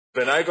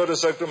When I go to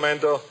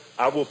Sacramento,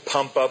 I will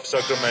pump up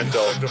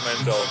Sacramento.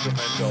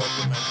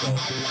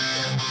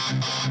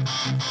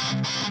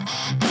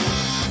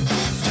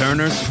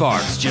 Turner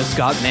Sparks just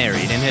got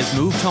married and has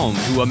moved home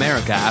to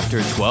America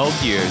after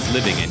 12 years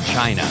living in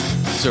China.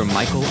 Sir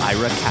Michael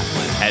Ira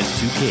Kaplan has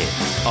 2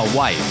 kids, a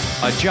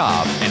wife, a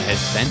job, and has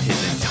spent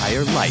his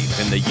entire life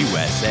in the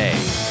USA.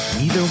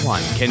 Neither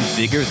one can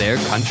figure their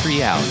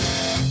country out.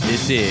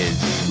 This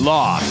is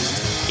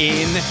Lost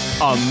in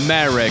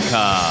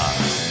America.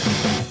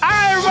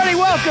 Hi, everybody.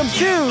 Welcome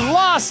to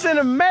Lost in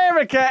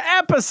America,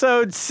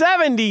 episode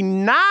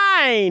 79.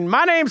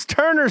 My name's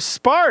Turner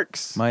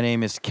Sparks. My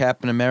name is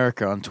Captain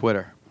America on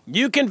Twitter.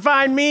 You can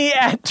find me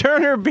at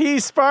Turner B.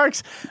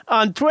 Sparks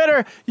on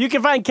Twitter. You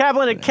can find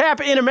Kaplan at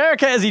Cap in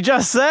America, as he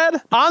just said.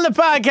 On the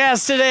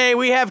podcast today,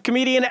 we have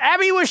comedian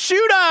Abby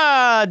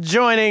Washuta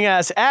joining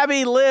us.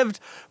 Abby lived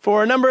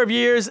for a number of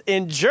years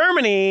in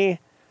Germany,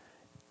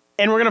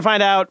 and we're going to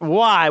find out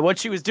why, what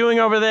she was doing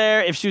over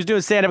there, if she was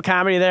doing stand-up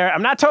comedy there.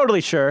 I'm not totally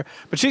sure,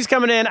 but she's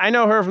coming in. I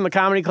know her from the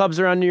comedy clubs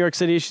around New York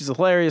City. She's a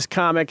hilarious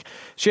comic.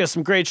 She has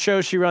some great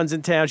shows she runs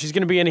in town. She's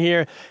going to be in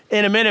here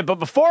in a minute. But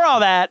before all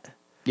that...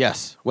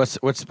 Yes. What's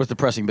the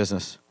pressing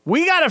business?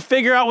 We got to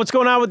figure out what's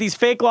going on with these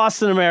fake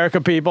Lost in America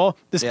people.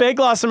 This fake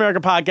Lost in America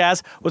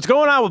podcast. What's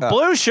going on with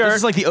Blue Shirt? This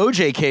is like the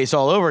OJ case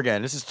all over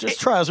again. This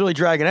trial's really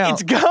dragging out.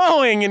 It's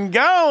going and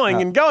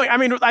going and going. I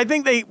mean, I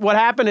think what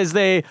happened is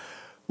they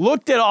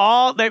looked at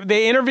all,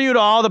 they interviewed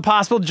all the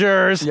possible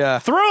jurors,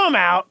 threw them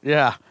out,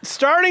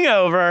 starting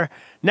over.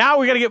 Now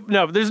we got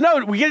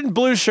to we get in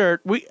Blue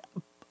Shirt.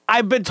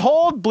 I've been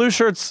told Blue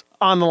Shirt's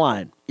on the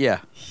line. Yeah.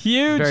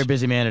 Huge. Very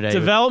busy man today.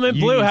 Development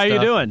Blue, how you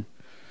doing?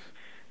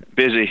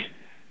 Busy.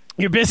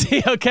 You're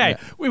busy? Okay.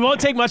 Yeah. We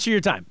won't take much of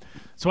your time.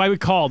 That's why we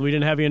called. We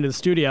didn't have you into the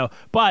studio.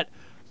 But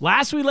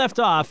last we left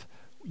off,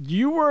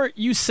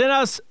 you sent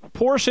us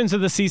portions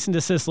of the cease and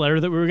desist letter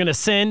that we were going to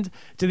send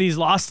to these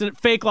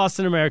fake Lost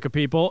in America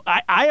people.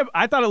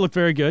 I thought it looked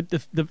very good,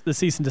 the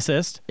cease and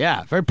desist.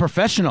 Yeah, very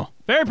professional.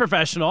 Very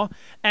professional.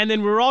 And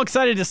then we were all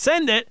excited to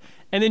send it,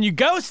 and then you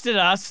ghosted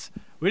us.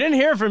 We didn't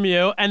hear from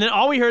you, and then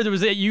all we heard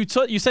was that you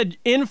said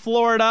in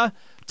Florida,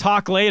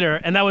 talk later,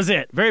 and that was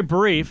it. Very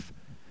brief.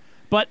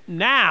 But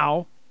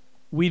now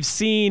we've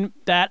seen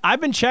that I've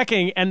been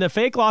checking, and the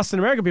fake Lost in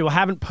America people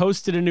haven't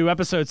posted a new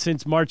episode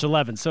since March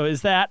 11th. So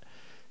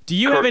do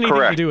you have anything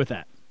to do with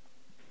that?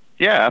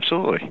 Yeah,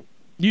 absolutely.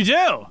 You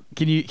do?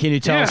 Can you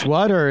tell us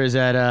what, or is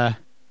that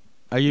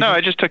No,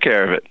 I just took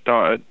care of it.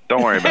 Don't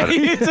worry about it.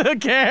 You took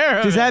care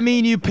of it. Does that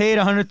mean you paid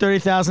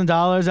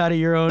 $130,000 out of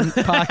your own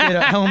pocket,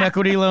 a home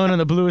equity loan on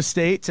the Blue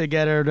Estate to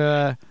get her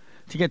to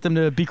get them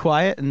to be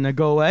quiet and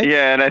go away?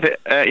 Yeah, and I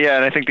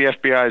think the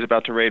FBI is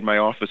about to raid my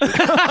offices.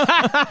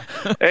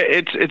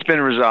 It's been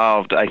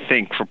resolved, I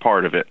think, for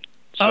part of it.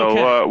 So,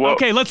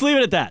 okay, let's leave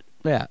it at that.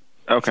 Yeah.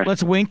 Okay.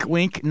 Let's wink,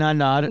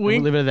 nod. Wink.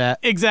 We'll leave it at that.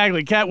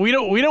 Exactly, Kat. We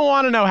don't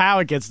want to know how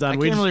it gets done. I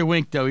can't really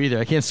wink though either.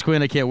 I can't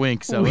squint. I can't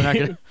wink. So we're not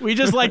gonna. We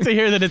just like to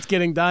hear that it's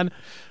getting done.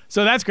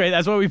 So that's great.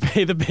 That's why we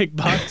pay the big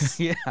bucks.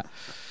 Yeah.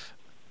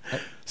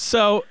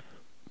 So,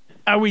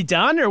 are we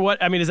done or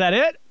what? I mean, is that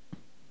it?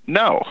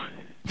 No,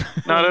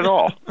 not at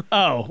all.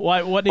 Oh,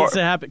 why? What needs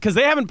to happen? Because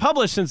they haven't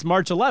published since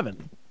March 11th.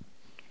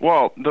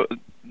 Well, but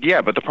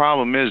the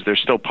problem is they're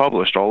still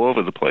published all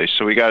over the place.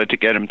 So we got to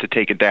get them to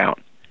take it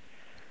down.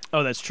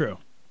 Oh, that's true.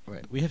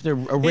 Right. We have to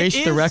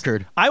erase the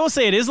record. I will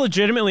say it is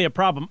legitimately a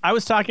problem. I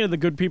was talking to the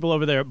good people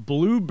over there at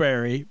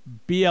Blueberry,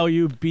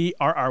 Blubrry.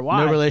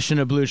 No relation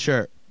to Blue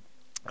Shirt.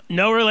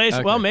 No relation.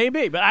 Okay. Well,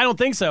 maybe, but I don't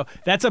think so.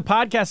 That's a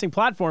podcasting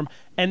platform,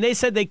 and they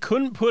said they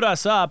couldn't put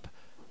us up,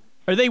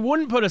 or they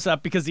wouldn't put us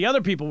up because the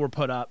other people were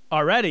put up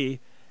already,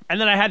 and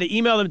then I had to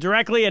email them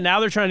directly, and now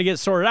they're trying to get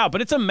sorted out.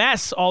 But it's a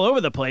mess all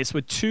over the place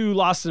with 2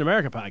 Lost in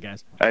America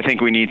podcasts. I think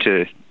we need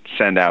to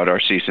send out our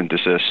cease and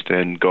desist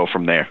and go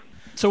from there.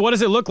 So what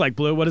does it look like,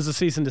 Blue? What is the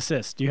cease and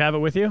desist? Do you have it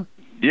with you?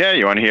 Yeah,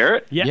 you want to hear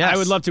it? Yeah, yes. I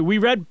would love to. We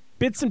read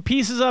bits and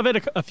pieces of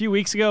it a few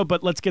weeks ago,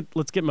 but let's get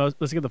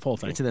the full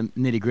thing. Get to the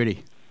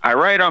nitty-gritty. I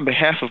write on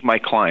behalf of my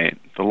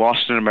client, the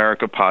Lost in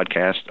America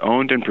podcast,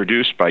 owned and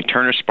produced by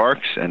Turner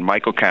Sparks and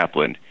Michael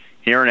Kaplan,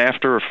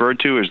 hereinafter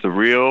referred to as the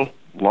Real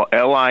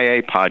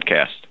LIA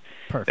podcast.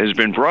 Perfect. It has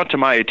been brought to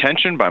my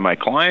attention by my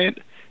client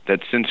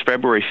that since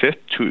February 5th,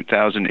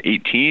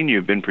 2018,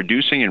 you've been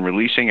producing and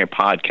releasing a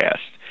podcast,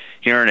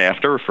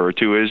 hereinafter referred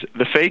to as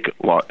the Fake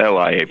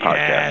LIA podcast.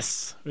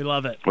 Yes, we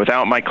love it.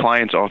 Without my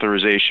client's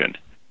authorization.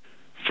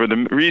 For the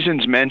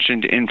reasons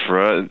mentioned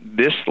infra,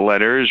 this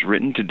letter is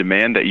written to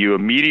demand that you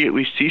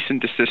immediately cease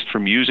and desist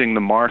from using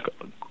the mark,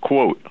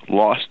 quote,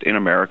 Lost in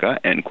America,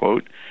 end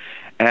quote,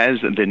 as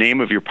the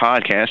name of your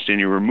podcast, and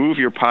you remove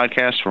your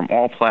podcast from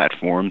all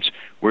platforms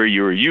where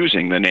you are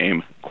using the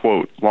name,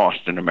 quote, Lost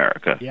in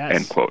America, yes.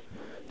 end quote.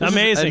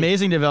 Amazing.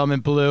 Amazing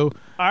development, Blue.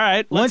 All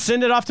right, let's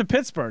send it off to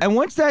Pittsburgh. And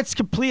once that's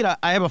complete,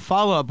 I have a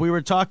follow-up. We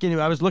were talking.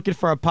 I was looking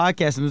for a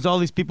podcast, and there's all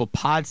these people,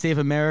 Pod Save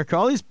America,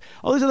 all these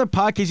other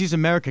podcasts use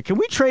America. Can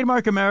we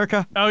trademark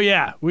America? Oh,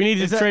 yeah. We need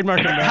to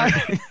trademark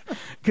America.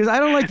 Because I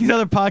don't like these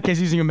other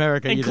podcasts using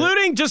America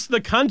Including just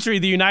the country,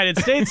 the United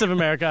States of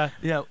America,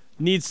 yeah.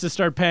 needs to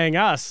start paying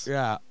us.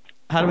 Yeah.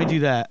 How do we do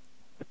that?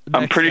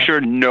 I'm pretty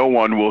sure no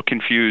one will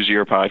confuse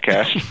your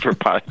podcast for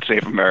Pod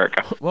Save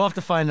America. We'll have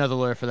to find another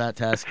lawyer for that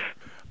task.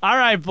 All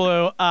right,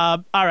 Blue.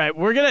 All right,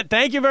 we're gonna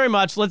thank you very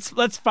much.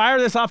 Let's fire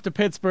this off to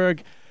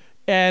Pittsburgh,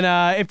 and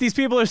if these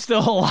people are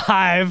still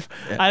alive,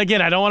 again,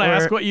 I don't want to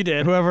ask what you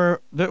did. Whoever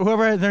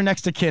their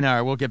next of kin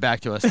are, will get back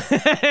to us.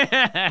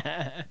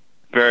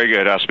 Very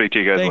good. I'll speak to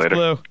you guys Thanks, later.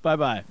 Blue.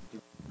 Bye.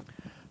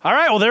 All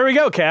right, well there we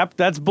go, Cap.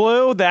 That's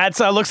Blue. That's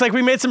looks like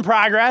we made some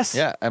progress.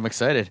 Yeah, I'm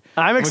excited.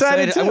 I'm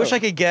excited too.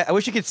 I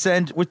wish you could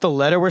send with the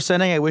letter we're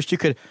sending. I wish you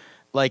could.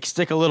 Like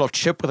stick a little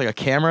chip with like a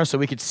camera so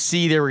we could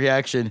see their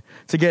reaction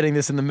to getting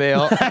this in the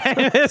mail.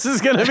 This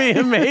is gonna be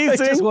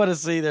amazing. I just want to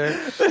see their.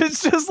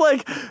 It's just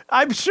like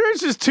I'm sure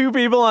it's just two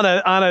people on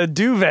a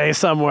duvet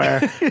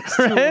somewhere.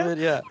 Right?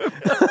 Yeah.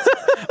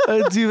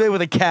 A duvet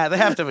with a cat. They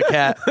have to have a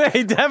cat.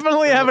 They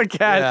definitely have a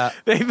cat. Yeah.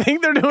 They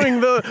think they're doing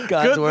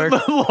God's work.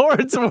 the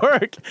Lord's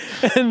work,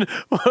 and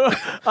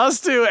us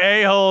two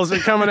a-holes are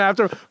coming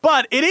after.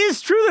 But it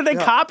is true that they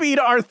copied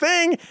our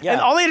thing, and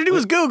all they had to do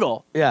was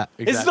Google. Yeah,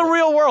 exactly. It's the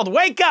real world.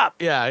 Wake up!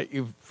 Yeah,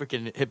 you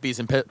freaking hippies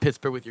in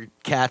Pittsburgh with your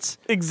cats.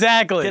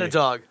 Exactly. Get a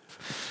dog.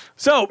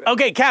 So,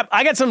 okay, Cap,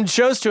 I got some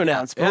shows to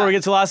announce before we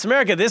get to Lost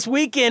America. This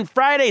weekend,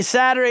 Friday,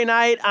 Saturday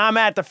night, I'm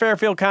at the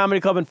Fairfield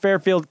Comedy Club in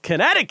Fairfield,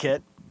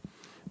 Connecticut.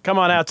 Come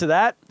on out to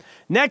that.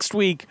 Next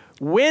week,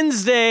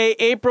 Wednesday,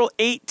 April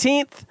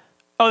 18th.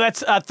 Oh,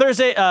 that's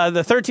Thursday,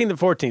 the 13th and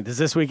 14th is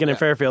this weekend in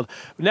Fairfield.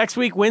 Next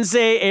week,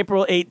 Wednesday,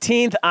 April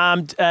 18th,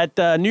 I'm at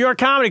the New York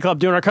Comedy Club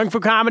doing our Kung Fu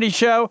Comedy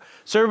show.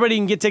 So everybody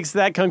can get tickets to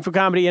that,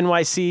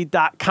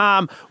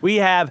 kungfucomedynyc.com. We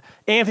have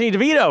Anthony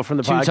DeVito from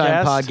the podcast.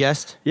 Two-time pod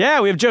guest. Yeah,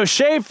 we have Joe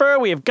Schaefer.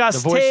 We have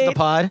Gus The voice Tate. of the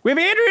pod. We have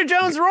Andrea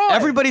Jones-Roy.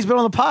 Everybody's been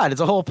on the pod.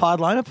 It's a whole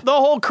pod lineup. The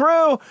whole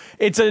crew.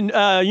 It's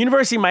a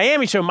University of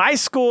Miami show. My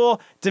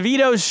school,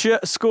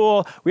 DeVito's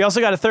school. We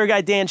also got a third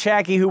guy, Dan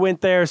Chackey, who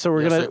went there. So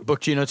we're going to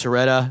book Gino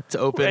Toretta to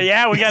open.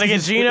 Yeah, we got to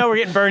get Gino. We're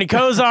getting Bernie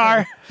Kosar.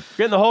 We're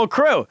getting the whole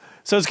crew.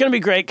 So it's going to be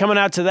great coming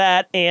out to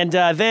that. And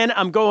then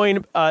I'm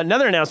going,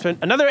 another announcement,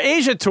 another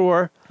Asia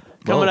tour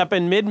coming up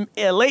in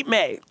late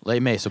May.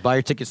 Late May. So buy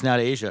your tickets now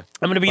to Asia.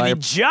 I'm going to be the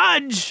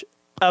judge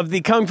of the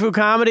Kung Fu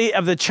Comedy,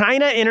 of the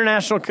China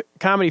International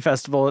Comedy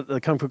Festival at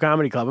the Kung Fu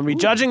Comedy Club. I'm going to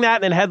be judging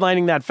that and then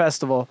headlining that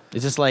festival.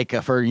 Is this like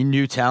for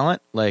new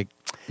talent? Like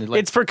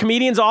it's for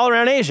comedians all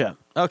around Asia.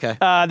 Okay.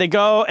 They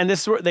go and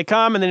they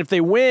come, and then if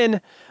they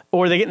win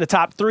or they get in the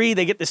top 3,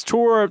 they get this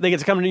tour. They get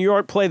to come to New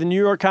York, play the New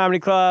York Comedy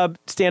Club,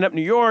 stand up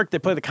New York. They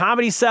play the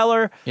Comedy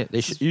Cellar. Yeah,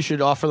 you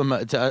should offer them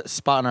a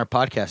spot on our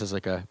podcast as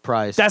like a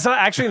prize. That's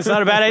not it's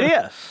not a bad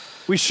idea.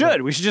 We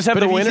should just have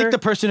but the if winner. you think the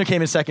person who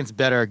came in second's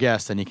better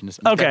guest, then you can just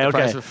get the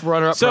prize with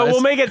runner-up So prize.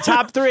 we'll make it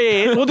top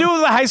 3. We'll do what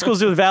the high schools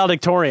do with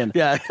valedictorian.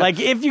 Yeah. Like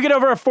if you get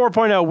over a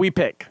 4.0, we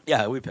pick.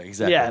 Yeah, we pick,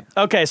 exactly. Yeah.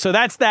 Okay, so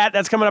that's that.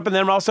 That's coming up. And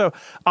then I'm also,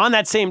 on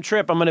that same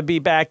trip, I'm going to be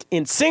back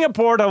in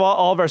Singapore to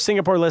all of our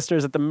Singapore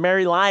listeners at the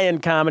Mary Lion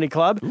Comedy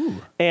Club.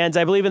 Ooh. And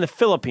I believe in the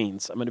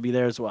Philippines, I'm going to be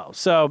there as well.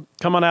 So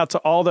come on out to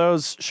all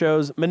those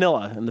shows.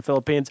 Manila in the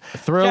Philippines.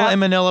 Thrill in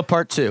Manila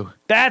Part 2.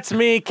 That's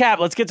me, Cap.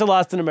 Let's get to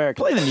Lost in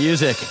America. Play the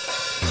music.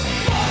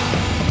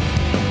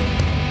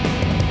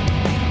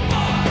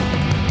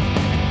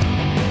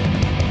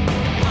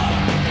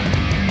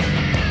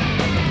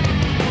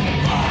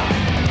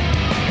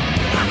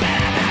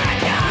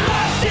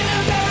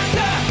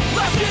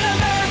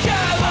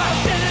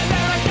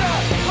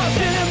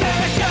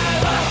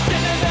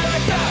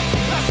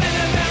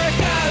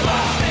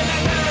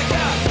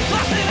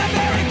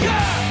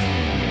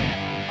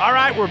 All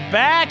right, we're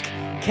back.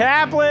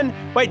 Kaplan.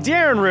 Wait,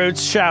 De'Aaron Roots,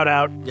 shout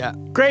out. Yeah.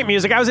 Great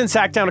music. I was in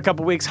Sacktown a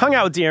couple weeks, hung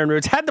out with De'Aaron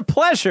Roots, had the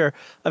pleasure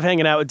of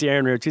hanging out with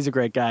De'Aaron Roots. He's a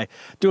great guy,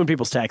 doing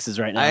people's taxes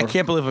right now. I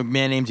can't believe a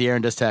man named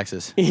De'Aaron does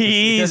taxes.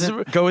 He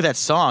doesn't go with that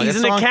song.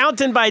 He's an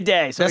accountant by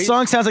day. So that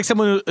song sounds like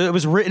someone who it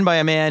was written by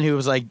a man who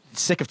was like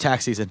sick of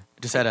tax season.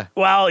 Just had a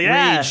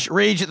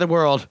rage at the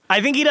world.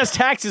 I think he does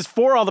taxes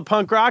for all the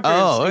punk rockers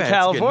in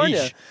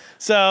California.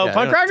 So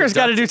punk rockers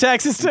got to do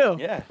taxes too.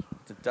 Yeah,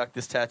 deduct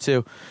this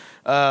tattoo.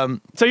 So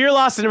you're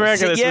lost in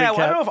America this week. Yeah,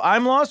 well, I don't know if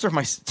I'm lost or if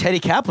my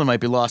Teddy Kaplan might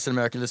be lost in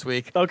America this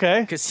week.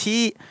 Okay. Because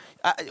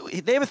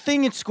they have a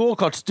thing in school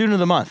called Student of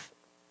the Month.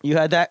 You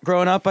had that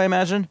growing up, I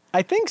imagine?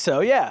 I think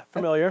so, yeah.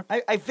 Familiar.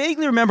 I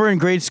vaguely remember in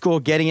grade school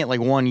getting it like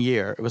 1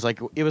 year. It was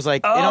like in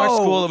our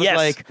school, it was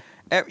like,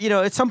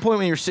 at some point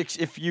when you were 6,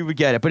 if you would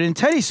get it. But in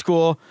Teddy's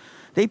school,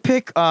 they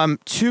pick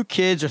 2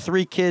 kids or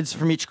 3 kids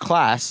from each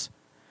class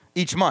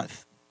each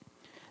month.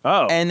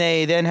 Oh. And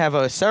they then have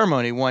a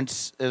ceremony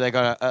once, like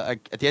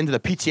at the end of the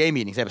PTA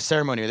meetings, they have a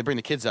ceremony where they bring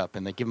the kids up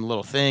and they give them a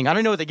little thing. I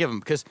don't know what they give them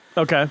because.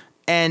 Okay.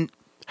 And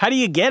how do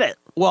you get it?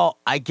 Well,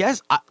 I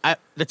guess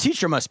the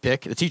teacher must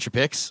pick. The teacher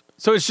picks.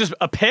 So it's just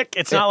a pick?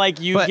 It's not like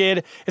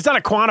it's not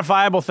a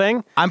quantifiable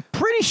thing? I'm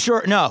pretty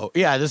sure. No.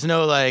 Yeah, there's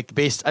no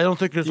based. I don't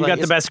think there's you got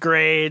the best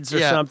grades or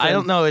something? I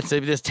don't know. It's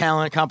this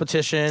talent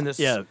competition.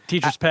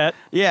 Teacher's pet.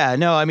 Yeah,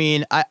 no, I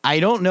mean, I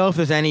don't know if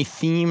there's any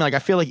theme. Like, I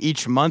feel like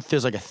each month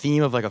there's a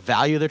theme of a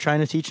value they're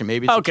trying to teach, and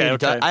maybe it's okay.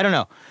 I don't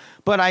know.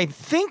 But I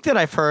think that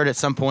I've heard at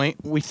some point,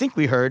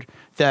 we heard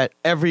that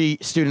every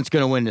student's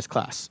going to win this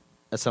class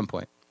at some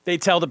point. They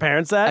tell the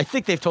parents that? I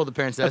think they've told the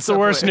parents that. That's the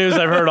worst news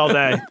I've heard all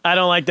day. I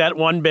don't like that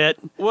one bit.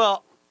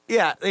 Well,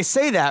 yeah, they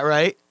say that,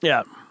 right?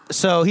 Yeah.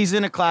 So he's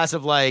in a class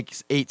of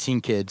 18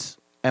 kids,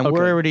 and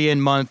we're already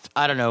in month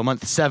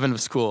 7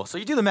 of school. So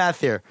you do the math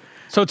here.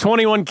 So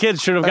 21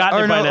 kids should have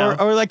gotten it by now.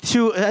 Or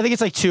 2, I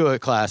think it's 2 a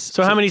class.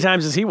 So how many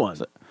times has he won?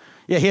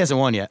 Yeah, he hasn't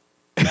won yet.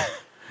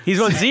 He's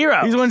won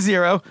 0. He's won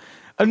 0.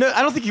 No,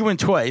 I don't think he won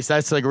twice.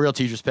 That's a real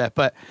teacher's pet.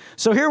 But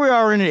so here we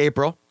are, we're in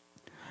April.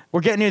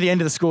 We're getting near the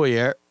end of the school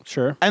year.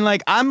 Sure. And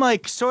I'm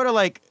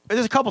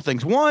there's a couple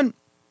things. One,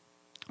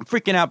 I'm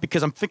freaking out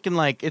because I'm thinking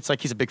it's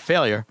he's a big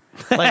failure.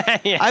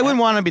 Yeah. I wouldn't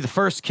want to be the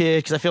first kid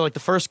because I feel like the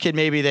first kid,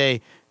 maybe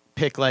they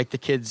pick the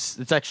kids.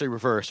 It's actually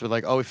reversed.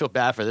 We're we feel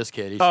bad for this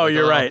kid. He's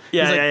you're right.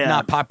 Yeah, he's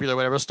not popular,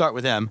 whatever. We'll start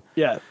with him.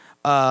 Yeah.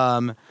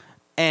 And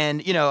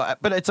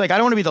but it's I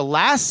don't want to be the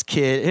last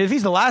kid. And if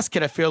he's the last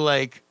kid, I feel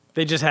like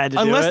they just had to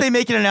do it. Unless they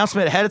make an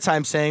announcement ahead of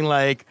time saying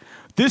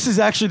this is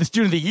actually the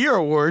Student of the Year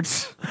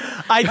awards.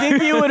 I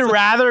think you would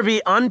rather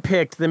be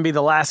unpicked than be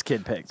the last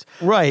kid picked.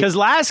 Right. Because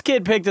last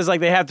kid picked is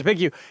they have to pick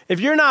you. If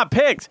you're not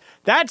picked,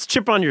 that's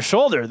chip on your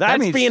shoulder.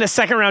 That's being a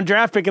second-round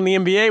draft pick in the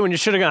NBA when you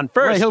should have gone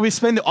first. Right, he'll be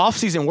spending the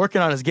offseason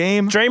working on his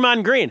game.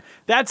 Draymond Green.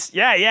 That's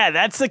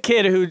the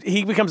kid who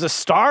he becomes a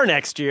star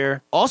next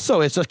year.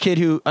 Also, it's a kid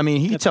who,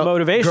 he can tell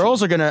motivation.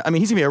 Girls are going to, he's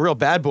going to be a real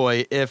bad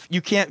boy if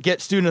you can't get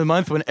Student of the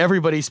Month when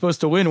everybody's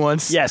supposed to win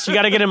once. Yes, you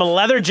got to get him a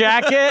leather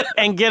jacket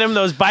and get him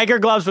those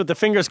biker gloves with the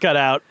fingers cut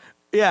out.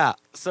 Yeah,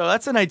 so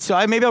that's a night.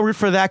 So maybe I'll root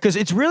for that because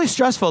it's really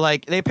stressful.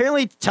 They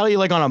apparently tell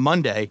you on a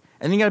Monday,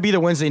 and then you got to be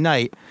there Wednesday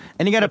night,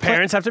 and you got to.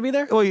 Parents have to be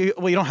there. Well, you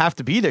don't have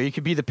to be there. You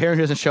could be the parent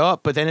who doesn't show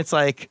up, but then it's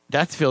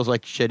that feels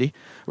shitty,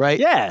 right?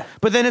 Yeah.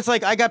 But then it's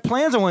I got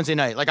plans on Wednesday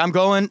night. I'm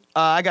going.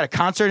 I got a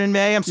concert in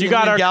May. I'm seeing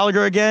Liam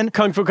Gallagher again.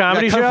 Kung Fu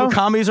comedy show. Kung Fu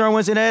comedies are on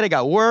Wednesday night. I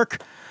got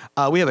work.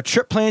 We have a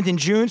trip planned in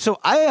June, so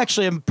I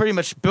actually am pretty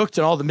much booked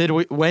on all the mid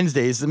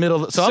Wednesdays, the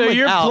middle. So I'm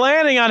you're out.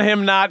 planning on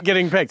him not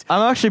getting picked.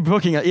 I'm actually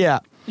booking it. Yeah.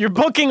 You're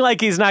booking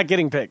he's not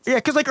getting picked. Yeah,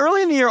 because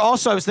early in the year,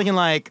 also I was thinking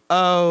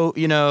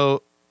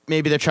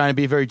maybe they're trying to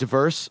be very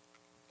diverse.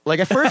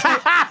 At first,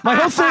 my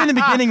whole theory in the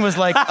beginning was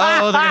they're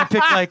gonna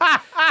pick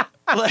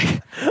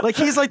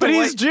he's but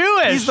he's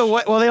Jewish. He's the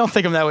white. Well, they don't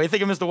think him that way. They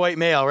think him as the white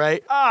male,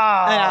 right?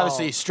 Oh, and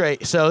obviously he's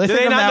straight. So they do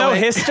think they him not that know way.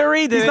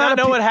 history? Do they not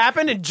know what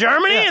happened in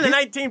Germany in the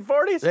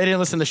 1940s? They didn't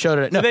listen to the show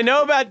today. No. Do they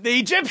know about the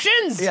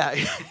Egyptians? Yeah,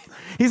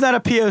 he's not a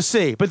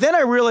POC. But then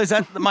I realized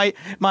that my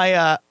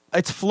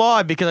it's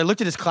flawed because I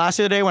looked at his class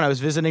the other day when I was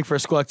visiting for a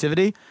school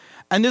activity,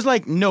 and there's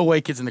no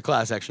white kids in the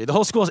class actually. The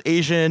whole school is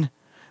Asian.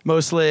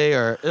 Mostly,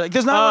 or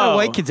there's not a lot of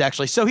white kids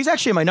actually. So he's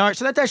actually a minority.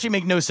 So that actually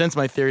make no sense.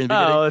 My theory in the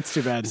beginning. Oh, that's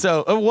too bad.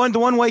 So the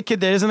one white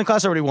kid that is in the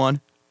class already won.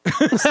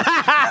 So,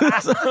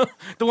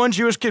 the one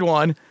Jewish kid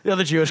won. The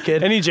other Jewish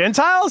kid. Any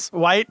Gentiles?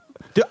 White?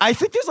 I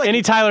think there's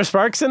any Tyler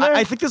Sparks in there.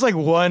 I think there's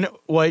one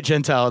white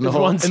Gentile in the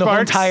whole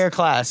entire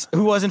class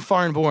who wasn't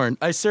foreign born.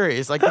 I'm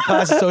serious. The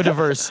class is so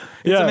diverse.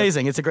 It's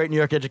amazing. It's a great New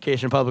York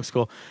education public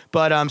school.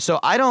 But so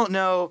I don't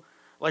know.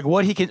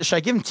 What he can, should I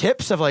give him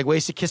tips of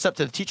ways to kiss up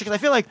to the teacher? Because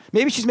I feel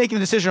maybe she's making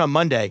the decision on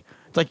Monday.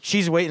 It's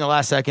she's waiting the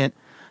last second.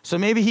 So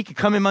maybe he could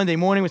come in Monday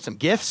morning with some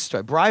gifts. Do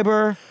I bribe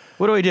her?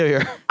 What do we do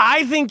here?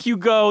 I think you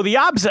go the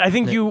opposite. I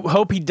think you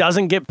hope he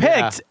doesn't get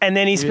picked, and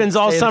then he spends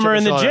all summer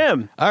in the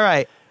gym. All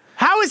right.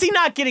 How is he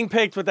not getting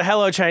picked with the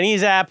Hello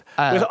Chinese app,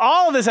 with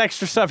all of this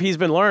extra stuff he's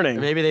been learning?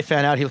 Maybe they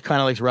found out he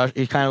kind of likes Russia.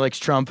 He kind of likes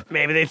Trump.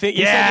 Maybe they think,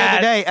 he said the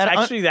other day,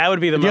 actually, that would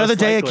be the most other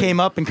day likely. It came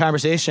up in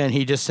conversation.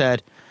 He just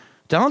said,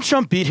 Donald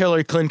Trump beat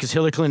Hillary Clinton because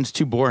Hillary Clinton's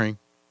too boring.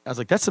 I was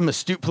that's some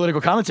astute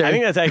political commentary. I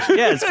think that's actually,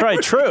 it's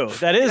probably true.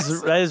 That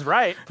is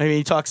right.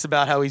 He talks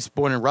about how he's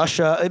born in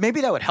Russia.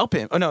 Maybe that would help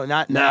him. Oh, no,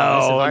 not in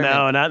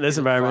this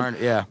environment.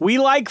 Yeah. We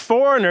like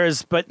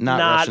foreigners, but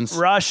not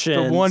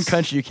Russians. The one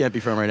country you can't be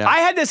from right now. I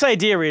had this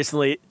idea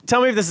recently.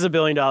 Tell me if this is $1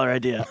 billion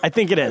idea. I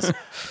think it is.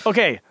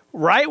 Okay,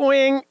 right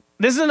wing,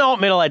 this is an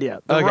alt-middle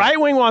idea. The right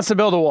wing wants to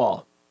build a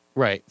wall.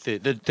 Right.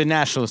 The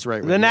nationalist right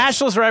wing. The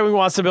nationalist right wing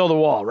wants to build a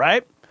wall,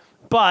 right?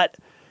 But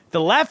the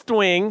left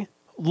wing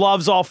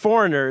loves all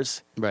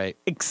foreigners, right,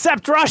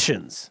 except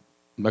Russians.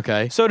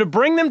 Okay. So to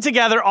bring them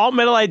together,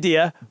 alt-middle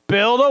idea,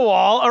 build a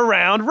wall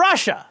around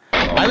Russia.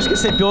 I was going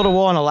to say build a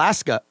wall in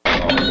Alaska.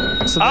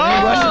 So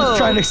any Russians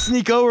trying to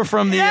sneak over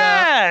from the...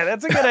 Yeah,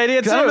 that's a good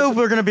idea, too. I don't know if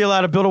we're going to be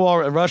allowed to build a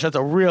wall in Russia.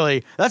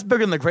 That's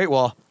bigger than the Great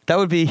Wall. That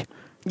would be...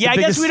 Yeah, I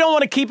guess we don't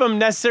want to keep him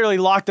necessarily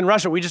locked in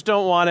Russia. We just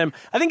don't want him.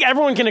 I think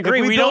everyone can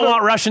agree we don't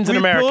want Russians in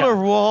America. We build a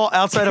wall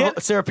outside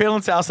of Sarah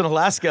Palin's house in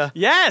Alaska.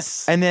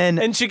 Yes.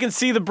 And she can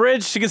see the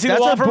bridge. She can see the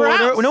wall from her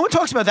house. No one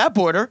talks about that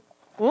border.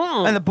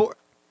 And the border.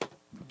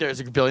 There's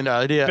a $1 billion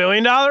idea. $1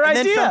 billion idea. And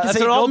then Trump That's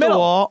said an he alt built the middle.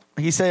 wall.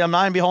 He said, I'm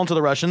not beholden to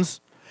the Russians.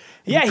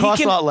 Yeah, It costs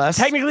he can, a lot less.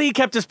 Technically, he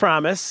kept his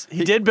promise.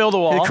 He did build a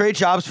wall. He'll create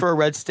jobs for a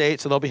red state,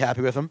 so they'll be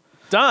happy with him.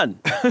 Done.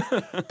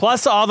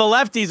 Plus, all the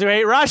lefties who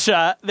hate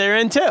Russia, they're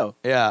in too.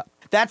 Yeah.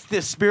 That's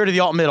the spirit of the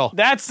alt middle.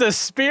 That's the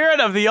spirit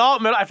of the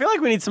alt middle. I feel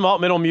like we need some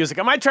alt middle music.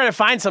 I might try to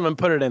find some and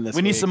put it in this.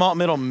 We need some alt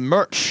middle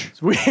merch.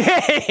 We need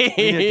to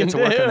get to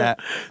work on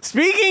that.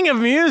 Speaking of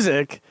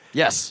music,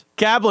 Yes.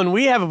 Kaplan,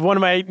 we have one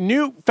of my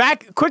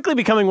quickly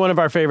becoming one of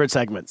our favorite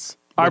segments.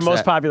 Our What's most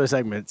that? popular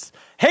segments.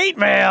 Hate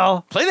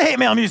mail. Play the hate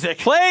mail music.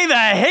 Play the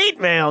hate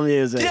mail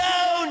music.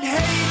 Don't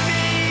hate me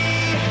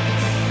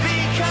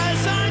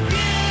because I'm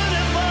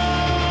beautiful.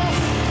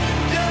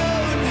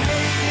 Don't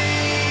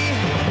hate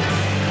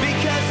me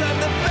because I'm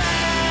the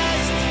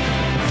best.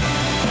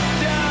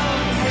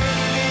 Don't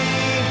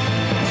hate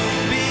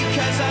me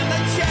because I'm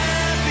the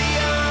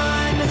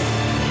champion.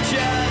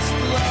 Just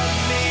love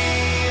me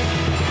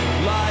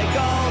like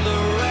all the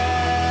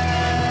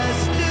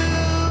rest do.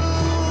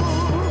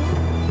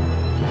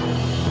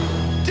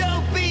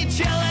 Don't be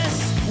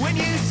jealous when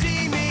you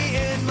see me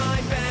in my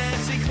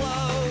fancy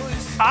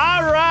clothes.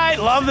 All right,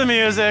 love the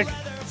music.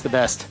 It's the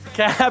best.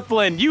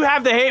 Kaplan, you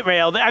have the hate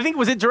mail. I think,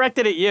 was it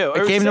directed at you?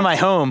 It came to my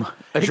home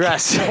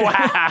address.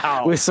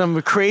 Wow. With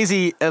some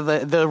crazy,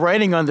 the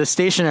writing on the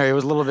stationery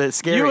was a little bit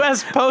scary.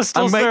 U.S.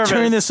 Postal I might Service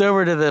turn this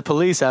over to the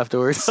police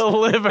afterwards.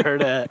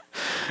 delivered it.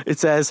 It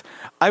says,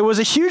 I was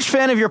a huge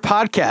fan of your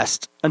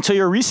podcast until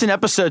your recent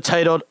episode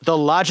titled The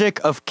Logic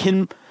of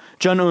Kim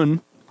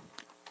Jong-un,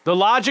 The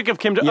logic of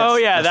Kim. Yes, oh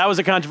yeah, yes. that was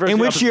a controversial.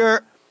 in which episode.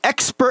 your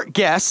expert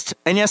guest,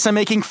 and yes, I'm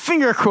making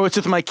finger quotes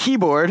with my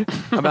keyboard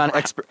about an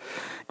expert,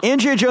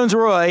 Andrea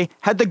Jones-Roy,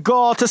 had the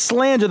gall to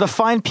slander the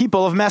fine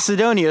people of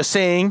Macedonia,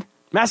 saying,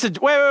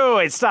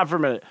 Wait, stop for a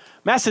minute.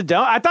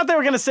 Macedonia. I thought they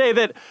were going to say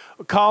that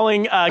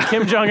calling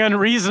Kim Jong Un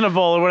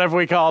reasonable or whatever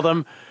we called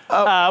him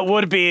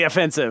would be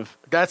offensive.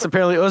 that's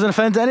apparently, it wasn't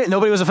offended.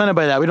 Nobody was offended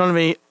by that. We don't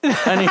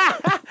have any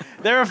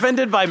They're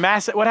offended by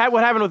what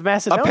happened with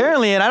Macedonia?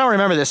 apparently, and I don't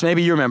remember this,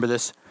 maybe you remember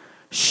this.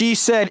 She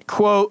said,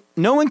 quote,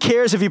 no one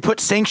cares if you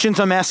put sanctions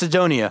on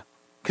Macedonia.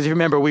 Because if you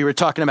remember, we were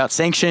talking about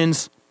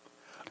sanctions.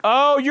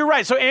 Oh, you're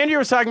right. So Andrew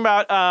was talking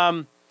about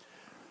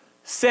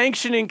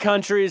sanctioning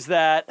countries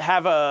that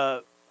have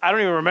a. I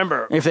don't even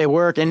remember. If they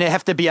work, and they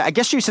have to be, I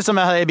guess she said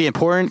somehow they'd be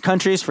important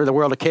countries for the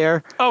world to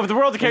care. Oh, the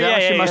world to care. Is that Yeah,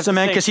 what yeah. she must have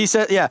meant, because he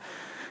said, yeah.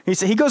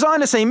 He goes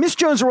on to say, Miss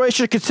Jones-Roy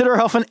should consider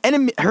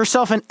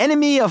herself an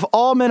enemy of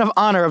all men of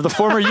honor of the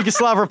former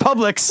Yugoslav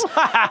republics.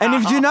 And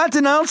if you do not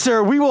denounce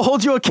her, we will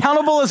hold you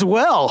accountable as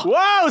well.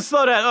 Whoa,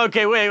 slow down.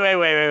 Okay,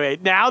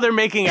 wait. Now they're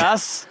making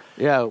us.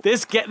 Yeah.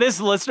 This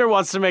listener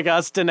wants to make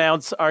us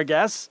denounce our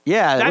guests.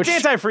 Yeah. That's which-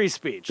 anti-free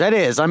speech. That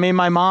is. I mean,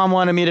 my mom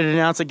wanted me to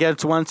denounce a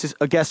guest once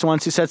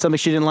who said something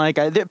she didn't like.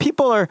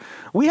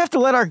 We have to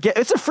let our guests,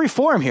 it's a free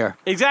forum here.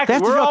 Exactly. They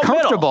have to We're feel alt middle.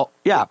 comfortable.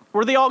 Yeah.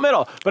 We're the alt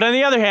middle. But on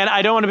the other hand,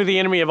 I don't want to be the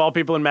enemy of all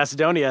people in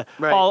Macedonia.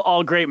 Right.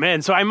 All great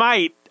men. So I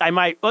might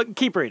look,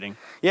 keep reading.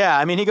 Yeah.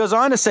 I mean, he goes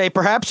on to say,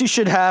 perhaps you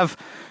should have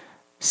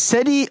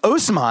Sedi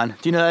Osman.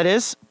 Do you know who that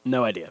is?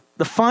 No idea.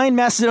 The fine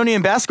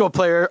Macedonian basketball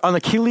player on the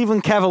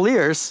Cleveland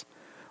Cavaliers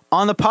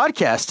on the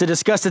podcast to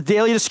discuss the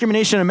daily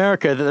discrimination in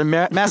America that the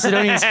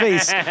Macedonians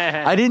face.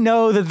 I didn't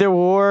know that there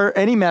were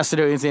any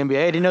Macedonians in the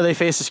NBA. I didn't know they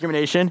faced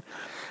discrimination.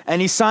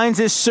 And he signs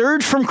this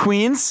Surge from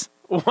Queens.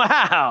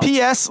 Wow.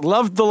 P.S.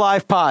 Loved the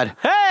live pod.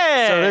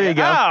 Hey. So there you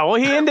go. Oh, well,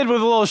 he ended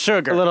with a little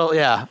sugar. A little,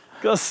 yeah.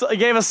 He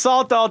gave us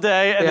salt all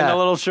day and then Yeah. a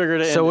little sugar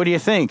to end. So what do you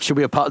think? Should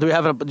we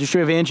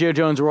have Andrea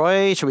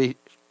Jones-Roy? Should we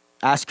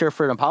ask her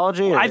for an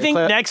apology? Or I think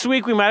next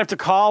week we might have to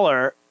call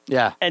her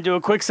Yeah. and do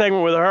a quick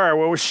segment with her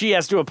where she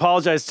has to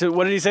apologize to,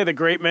 what did he say, the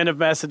great men of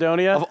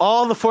Macedonia? Of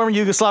all the former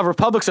Yugoslav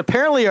republics,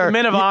 apparently are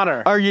men of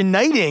honor. are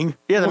uniting.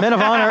 Yeah, the men of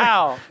honor.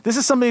 Wow. This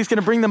is something that's going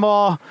to bring them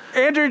all.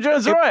 Andrew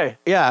Jones-Roy.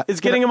 Yeah, Is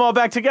getting them all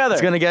back together.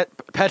 It's going to get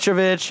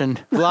Petrovic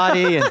and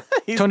Vladi and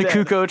He's Tony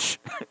dead. Kukoc.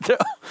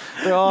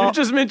 They're all. You're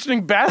just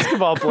mentioning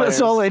basketball players.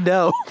 That's all I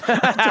know.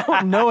 I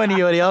don't know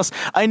anybody else.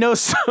 I know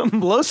some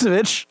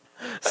Milosevic.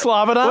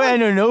 Slobodon? Wait, I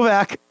know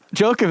Novak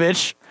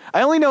Djokovic.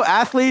 I only know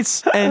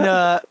athletes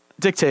and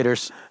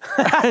dictators.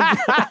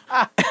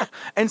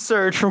 And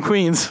Serge from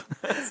Queens.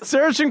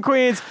 Serge from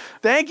Queens,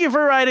 thank you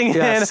for writing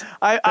Yes. in.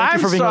 Thank I'm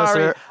you for being a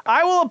sorry. listener.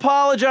 I will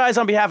apologize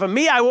on behalf of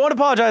me. I won't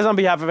apologize on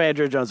behalf of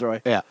Andrew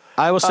Jones-Roy. Yeah.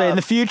 I will say in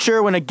the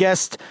future when a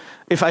guest,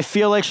 if I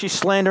feel like she's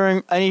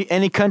slandering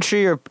any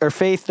country or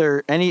faith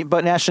or any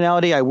but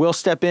nationality, I will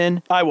step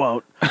in. I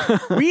won't.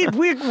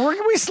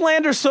 we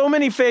slander so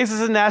many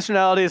faces and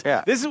nationalities.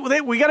 Yeah.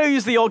 We got to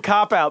use the old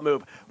cop-out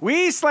move.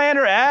 We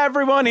slander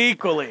everyone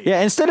equally.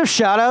 Yeah, instead of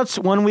shout outs,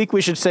 one week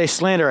we should say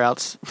slander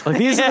outs. Like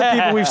these are the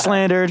people we've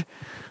slandered.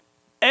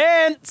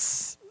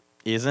 Ants.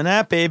 Is an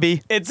app,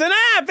 baby. It's an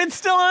app. It's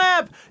still an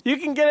app. You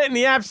can get it in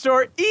the App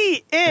Store.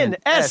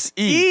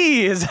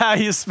 E-N-S-E is how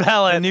you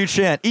spell it. A new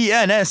chant.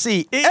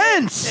 E-N-S-E.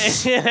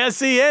 Ents.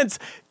 E-N-S-E. Ents.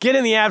 Get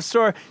in the App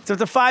Store. It's up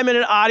to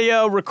 5-minute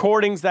audio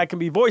recordings that can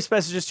be voice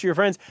messages to your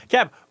friends.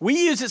 Cap, we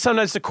use it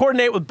sometimes to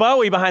coordinate with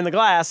Bowie behind the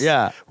glass.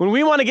 Yeah. When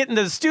we want to get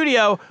into the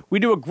studio, we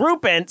do a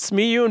group ents,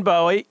 me, you, and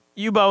Bowie.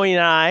 You, Bowie,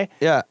 and I.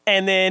 Yeah.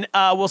 And then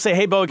we'll say,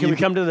 "Hey, Bowie, can we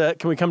come to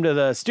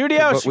the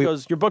studio?" She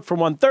goes, "You're booked for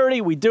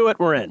 1:30. We do it.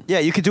 We're in." Yeah,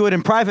 you could do it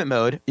in private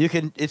mode. You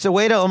can. It's a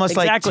way to almost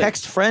like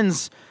text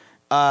friends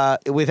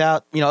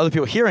without other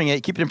people hearing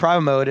it. Keep it in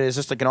private mode. It's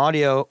just like an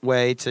audio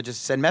way to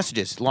just send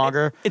messages.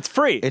 Longer. It's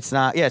free. It's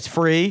not. Yeah, it's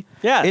free.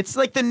 Yeah. It's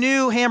like the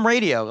new ham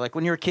radio. Like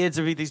when you were kids,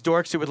 there'd be these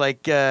dorks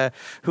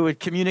who would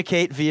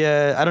communicate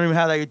via. I don't even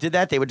know how they did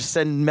that. They would just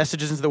send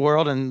messages into the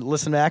world and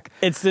listen back.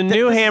 It's the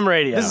new ham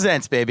radio. This is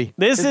Ents, baby.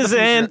 This is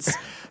Ents.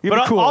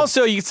 But cool.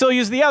 Also, you can still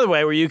use the other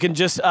way, where you can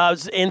just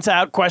int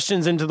out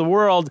questions into the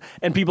world,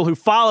 and people who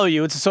follow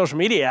you. It's a social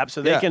media app,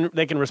 so they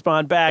can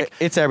respond back.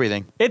 It's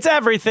everything. It's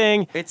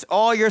everything. It's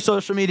all your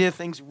social media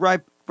things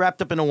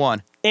wrapped up into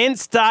one.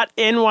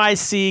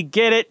 Ints.nyc.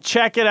 Get it.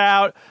 Check it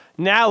out.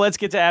 Now let's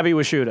get to Abby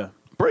Washuta.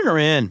 Bring her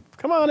in.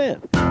 Come on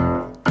in.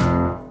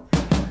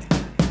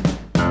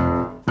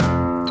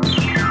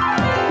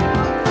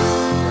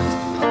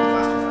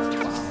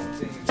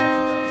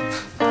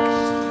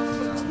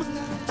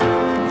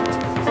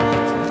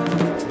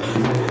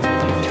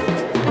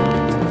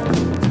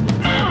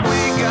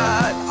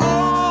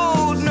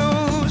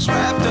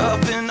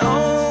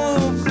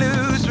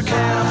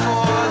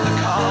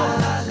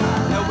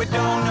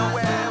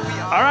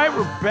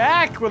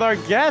 Back with our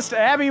guest,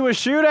 Abby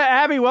Washuta.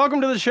 Abby,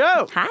 welcome to the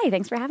show. Hi,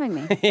 thanks for having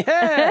me.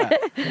 Yeah.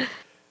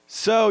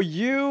 So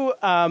you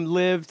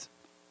lived...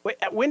 Wait,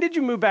 when did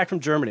you move back from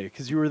Germany?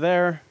 Because you were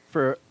there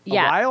for a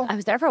while? I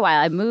was there for a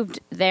while. I moved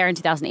there in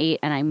 2008,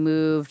 and I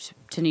moved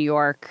to New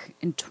York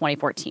in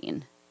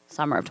 2014,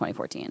 summer of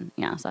 2014.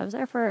 Yeah, so I was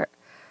there for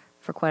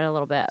quite a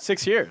little bit.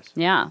 6 years?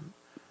 Yeah.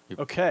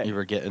 Okay. You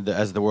were getting,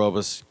 as the world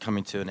was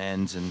coming to an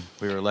end and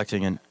we were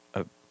electing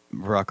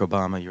Barack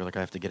Obama, you were like,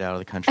 I have to get out of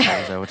the country.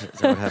 Is that what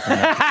happened?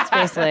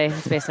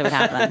 That's basically what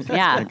happened.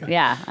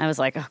 Yeah. I was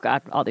like, oh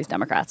God, all these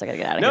Democrats, I gotta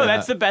get out of here. No,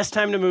 that's the best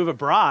time to move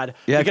abroad.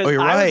 Yeah, because you're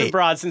I right. was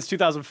abroad since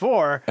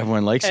 2004.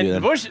 Everyone likes and you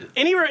then. Bush,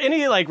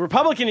 any like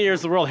Republican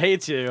years, the world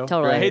hates you.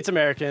 Totally. Or hates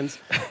Americans.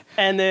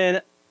 And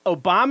then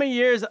Obama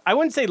years, I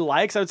wouldn't say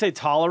likes, I would say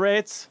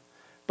tolerates.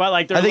 But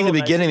like, I think the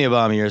beginning of the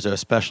Obama years,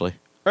 especially.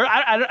 Or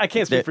I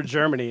can't speak for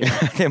Germany.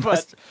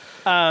 But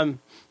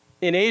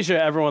in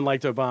Asia, everyone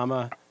liked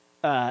Obama.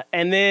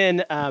 And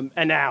then,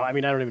 and now, I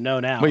mean, I don't even know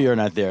now. Well, you're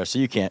not there, so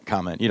you can't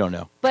comment. You don't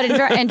know. But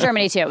in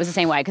Germany, too, it was the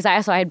same way. Because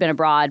I had been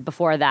abroad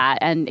before that,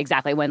 and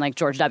exactly when, like,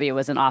 George W.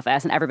 was in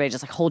office, and everybody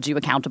just, like, holds you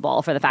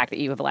accountable for the fact that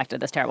you have elected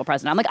this terrible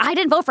president. I'm like, I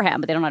didn't vote for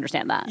him, but they don't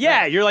understand that.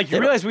 Yeah, you're like,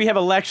 you realize we have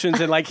elections,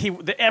 and, like,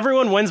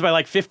 everyone wins by,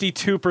 like,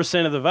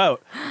 52% of the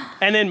vote.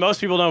 And then most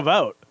people don't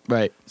vote.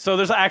 Right. So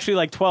there's actually,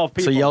 like, 12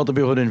 people. So yell at the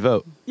people who didn't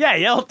vote. Yeah,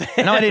 yell at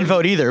them. No, I didn't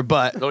vote either,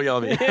 but don't yell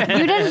at me.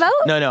 You didn't vote?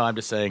 No, I'm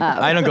just saying.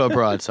 I don't go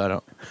abroad, so I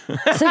don't.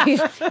 So you I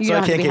don't have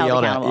can't to be get held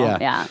yelled at,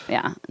 accountable.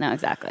 Yeah. No,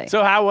 exactly.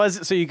 So how was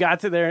it? So you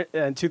got to there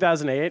in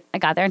 2008? I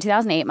got there in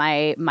 2008.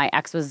 My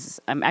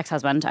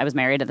ex-husband, I was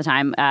married at the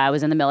time,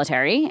 was in the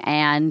military,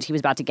 and he was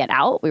about to get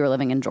out. We were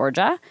living in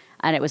Georgia,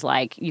 and it was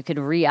like you could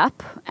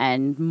re-up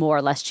and more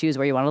or less choose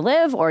where you want to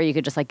live, or you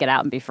could just like get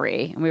out and be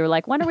free. And we were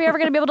like, when are we ever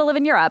going to be able to live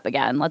in Europe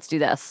again? Let's do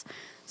this.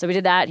 So we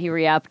did that. He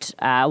re-upped.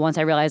 Once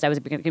I realized I was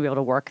going to be able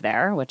to work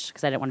there,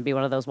 because I didn't want to be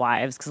one of those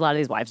wives, because a lot of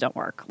these wives don't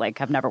work. Like,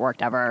 have never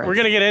worked ever. We're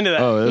going to get into that.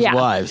 Oh, those Yeah.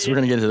 wives. We're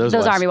going to get into those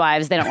wives. Army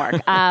wives, they don't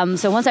work.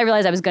 So once I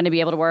realized I was going to be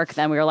able to work,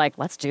 then we were like,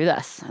 let's do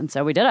this. And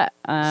so we did it.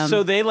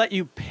 So they let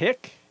you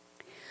pick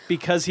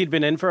because he'd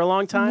been in for a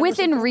long time?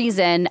 Within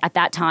reason, at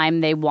that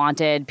time, they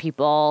wanted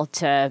people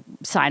to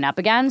sign up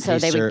again. So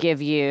they would give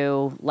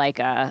you like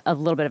a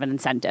little bit of an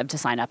incentive to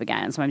sign up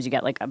again. Sometimes you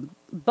get like a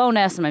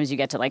bonus. Sometimes you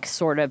get to like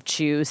sort of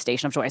choose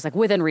station of choice, like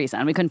within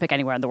reason. We couldn't pick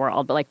anywhere in the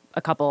world, but like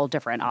a couple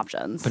different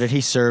options. But had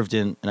he served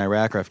in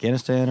Iraq or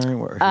Afghanistan or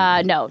anywhere?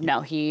 No.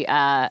 He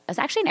was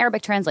actually an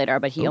Arabic translator,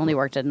 but he only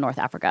worked in North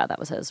Africa. That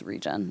was his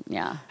region.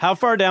 Yeah. How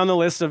far down the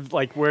list of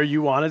like where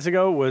you wanted to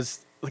go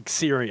was like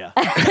Syria?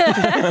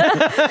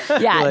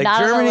 Yeah, like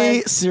not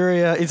Germany,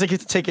 Syria. It's like you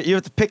have to take it. You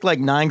have to pick like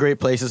 9 great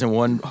places and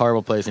 1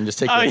 horrible place, and just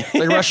take it. It's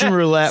like Russian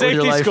roulette with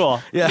your life.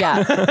 School.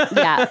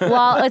 Yeah.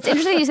 Well, it's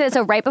interesting you said that.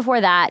 So right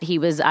before that, he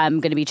was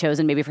going to be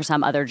chosen maybe for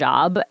some other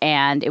job,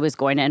 and it was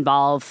going to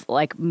involve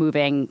like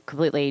moving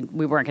completely.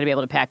 We weren't going to be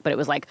able to pick, but it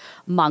was like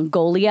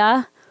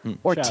Mongolia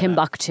or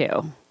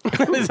Timbuktu.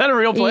 Is that a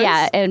real place?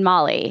 Yeah, in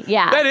Mali.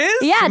 Yeah. That is?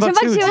 Yeah,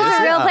 Timbuktu is a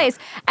yeah. real place.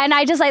 And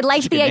I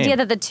liked the good idea name.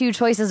 that the two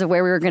choices of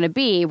where we were going to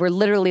be were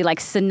literally like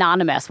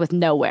synonymous with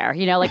nowhere.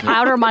 You know, like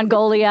Outer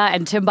Mongolia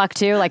and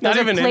Timbuktu. Like Not those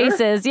are even inner?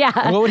 places.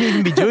 Yeah. What would he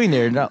even be doing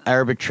there? Not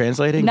Arabic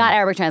translating? Not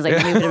Arabic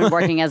translation. He would have been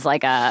working as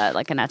like an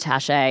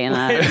attaché in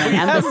an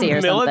embassy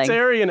or something.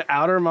 Military in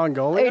Outer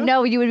Mongolia?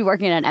 No, you would be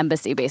working in an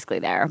embassy basically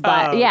there.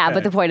 But Oh, okay.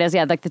 but the point is,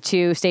 like the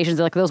two stations,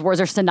 like those words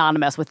are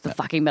synonymous with the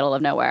fucking middle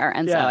of nowhere.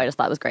 And so Yeah. I just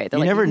thought it was great. They're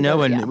You like, never can know go-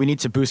 when yeah. we need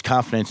to boost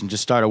confidence and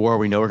just start a war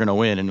we know we're going to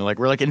win. And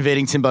we're like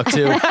invading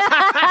Timbuktu.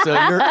 So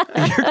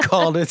you're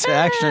called into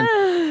action.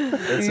 You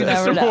It's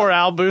never a know.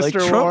 morale Like booster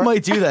Trump war.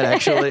 might do that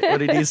actually,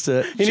 but he needs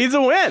to. He needs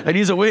a win. He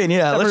needs a win.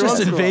 Yeah, let's once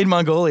just in a invade while.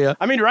 Mongolia.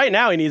 I mean, right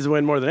now he needs to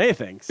win more than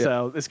anything.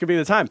 So this could be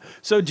the time.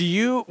 So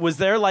was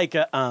there like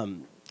a,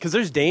 because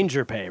there's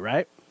danger pay,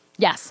 right?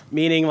 Yes.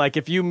 Meaning like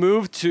if you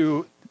move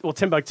to, well,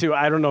 Timbuktu,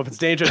 I don't know if it's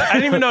dangerous. I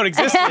didn't even know it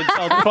existed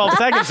until 12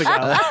 seconds ago.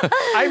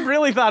 I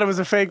really thought it was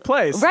a fake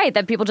place. Right,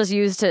 that people just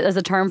used as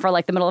a term for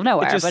like the middle of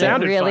nowhere, just but it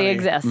sounded really funny.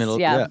 exists.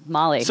 Yeah. Yeah,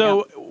 Mali.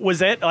 So was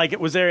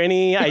there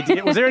any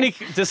idea, was there any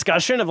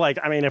discussion of like,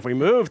 I mean, if we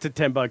move to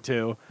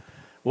Timbuktu,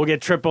 we'll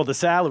get triple the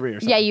salary or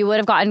something? yeah, you would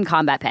have gotten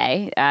combat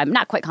pay.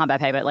 Not quite combat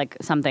pay, but like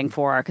something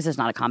because it's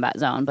not a combat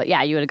zone. But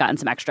yeah, you would have gotten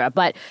some extra.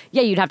 But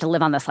yeah, you'd have to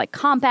live on this like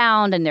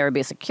compound and there would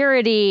be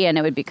security and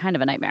it would be kind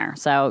of a nightmare.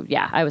 So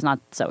yeah, I was not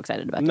so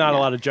excited about Not doing a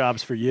it. lot of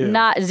jobs for you.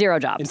 Not zero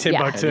jobs. In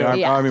Timbuktu. Yeah.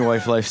 The army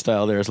wife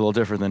lifestyle there is a little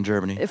different than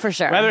Germany. For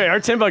sure. By the way, our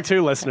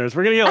Timbuktu listeners,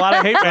 we're going to get a lot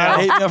of hate mail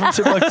Hate mail from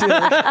Timbuktu.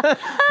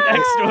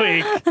 next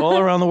week. All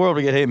around the world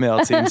we get hate mail,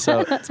 team.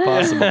 So it's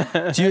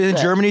possible. Do you in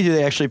Germany? Do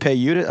they actually pay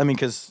you to? I mean,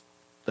 because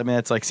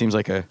it's like seems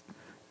like a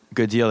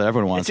good deal that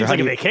everyone wants. It seems Or how like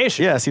a do you-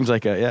 vacation. Yeah, it seems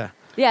like Yeah,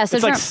 so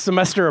It's like Germ-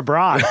 semester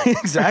abroad.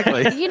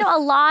 exactly. you know, a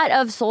lot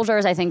of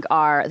soldiers, I think,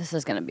 this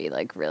is going to be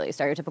like really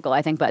stereotypical,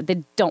 I think, but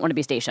they don't want to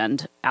be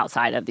stationed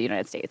outside of the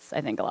United States, I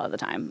think, a lot of the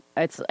time.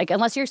 It's like,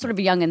 unless you're sort of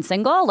young and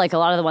single, like a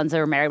lot of the ones that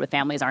are married with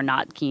families are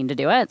not keen to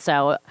do it.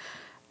 So,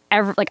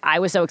 I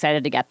was so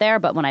excited to get there,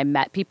 but when I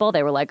met people,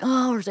 they were like,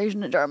 oh, we're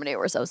stationed in Germany.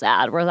 We're so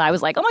sad. Whereas I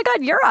was like, oh my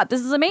God, Europe, this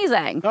is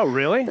amazing. Oh,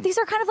 really? But these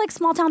are kind of like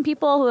small town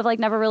people who have like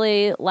never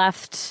really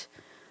left,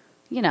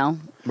 where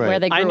Right.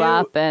 they I grew knew-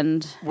 up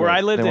and. Where Right.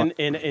 I lived They want-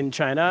 in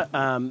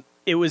China,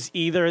 it was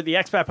either the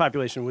expat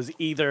population was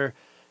either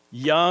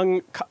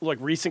young, like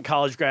recent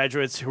college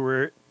graduates who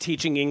were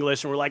teaching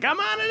English and were like, I'm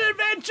on an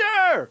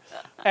adventure,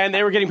 and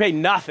they were getting paid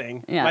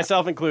nothing, Yeah.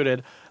 myself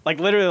included, like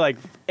literally like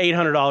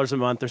 $800 a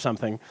month or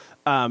something,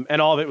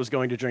 and all of it was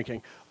going to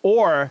drinking,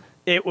 or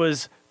it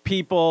was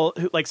people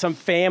who, like some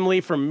family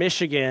from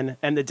Michigan,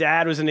 and the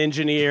dad was an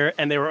engineer,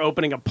 and they were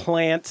opening a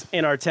plant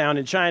in our town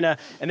in China,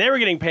 and they were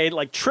getting paid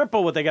like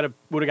triple what they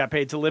would have got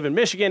paid to live in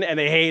Michigan, and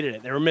they hated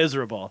it. They were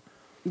miserable.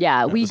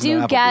 Yeah, we was no do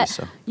Applebee's, get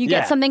so. you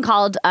Yeah. get something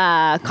called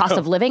cost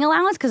of living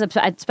allowance because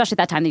especially at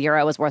that time the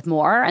euro was worth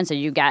more, and so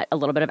you get a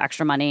little bit of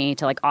extra money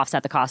to like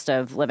offset the cost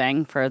of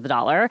living for the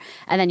dollar,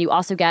 and then you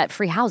also get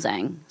free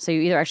housing. So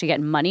you either actually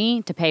get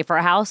money to pay for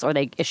a house or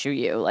they issue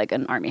you like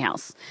an army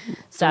house.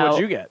 So What'd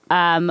you get?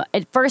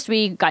 at first,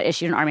 we got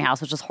issued an army house,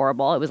 which was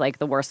horrible. It was like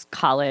the worst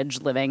college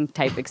living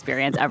type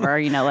experience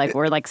ever. Like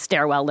we're like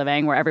stairwell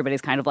living where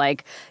everybody's kind of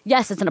like,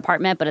 yes, it's an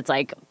apartment, but it's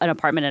like an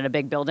apartment in a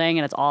big building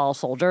and it's all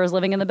soldiers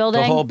living in the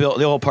building. The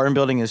whole apartment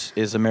building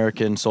is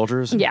American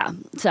soldiers. Yeah.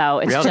 So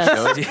it's Reality just.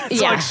 shows.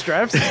 It's Yeah. like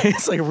Streps.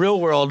 It's like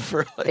real world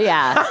for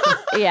Yeah.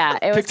 Yeah. It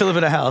pick was. to live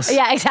in a house.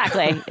 Yeah,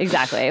 exactly.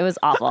 Exactly. It was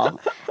awful.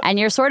 And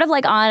you're sort of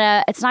like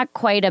it's not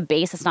quite a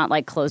base. It's not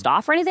like closed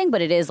off or anything,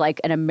 but it is like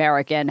an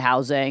American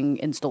housing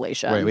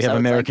installation. Right. We have So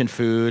it's like- American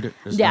food.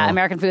 There's Yeah, no-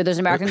 American food. There's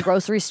an American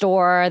grocery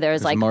store.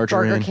 There's like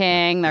margarine. Burger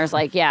King. There's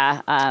like,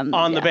 On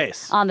the yeah.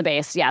 base. On the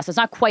base, yeah. So it's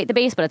not quite the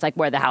base, but it's like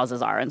where the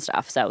houses are and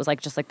stuff. So it was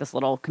like just like this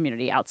little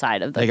community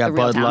outside of They got the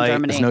real Bud town Light.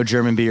 Germany. There's no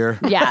German beer.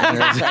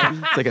 Yeah, exactly.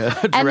 It's like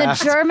a And the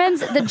draft.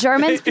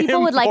 Germans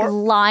people would like Import-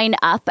 line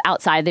up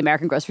outside the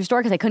American grocery store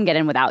because they couldn't get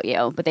in without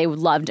you. But they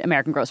loved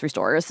American grocery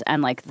stores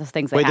and like the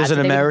things they Wait, had. there's an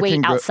so they American would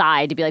wait gro-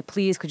 outside to be like,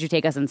 please, could you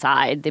take us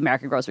inside the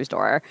American grocery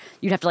store?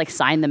 You'd have to like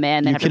sign them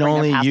in. They'd You have to can bring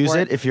only their use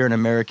passport it if you're an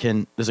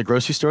American. There's a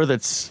grocery store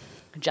that's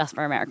just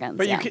for Americans.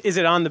 But yeah. is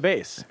it on the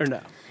base or no?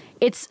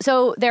 It's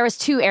so there was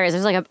two areas.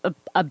 There's like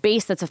a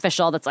base that's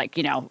official that's like,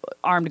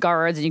 armed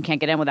guards and you can't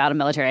get in without a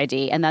military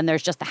ID. And then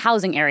there's just the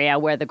housing area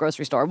where the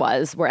grocery store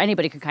was, where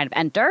anybody could kind of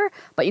enter,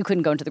 but you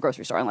couldn't go into the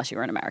grocery store unless you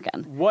were an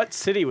American. What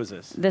city was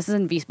this? This is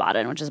in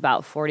Wiesbaden, which is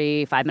about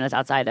 45 minutes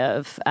outside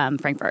of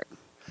Frankfurt.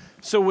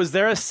 So was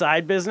there a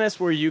side business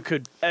where you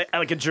could,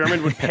 like a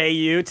German would pay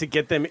you to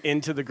get them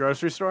into the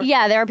grocery store?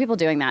 Yeah, there are people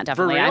doing that,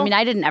 definitely. real? I mean,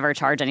 I didn't ever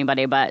charge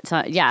anybody, but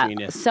yeah,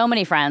 Genius. so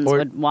many friends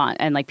would want,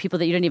 and like people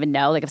that you didn't even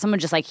know. Like if someone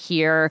just like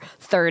hear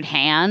third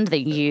hand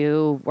that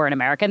you were an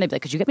American, they'd be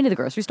like, could you get me to the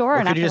grocery store? Or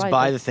And could you after just a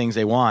while, buy the things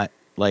they want,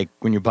 like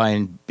when you're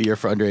buying beer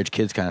for underage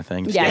kids, kind of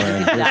thing? Just Yeah, go in,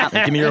 you could do that.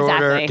 give me your order.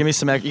 Exactly. Give me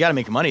some. You got to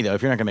make money though.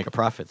 If you're not gonna make a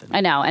profit, then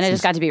I know, and it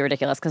just got to be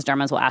ridiculous because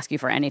Germans will ask you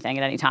for anything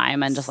at any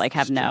time and just like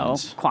have no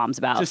Germans. qualms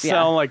about Just yeah.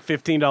 selling like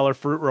 $15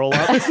 fruit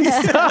roll-ups.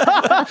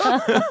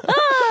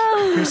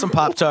 Here's some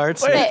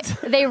Pop-Tarts.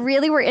 They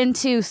really were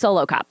into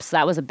Solo cups.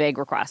 That was a big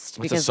request.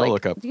 What's a because Solo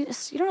like, cup? You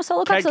don't know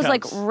Solo cups? Keg Those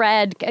like cups.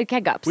 red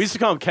keg cups. We used to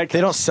call them keg cups.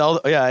 They don't sell.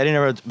 Yeah, I didn't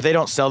ever. They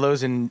don't sell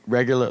those in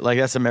regular. Like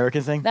that's an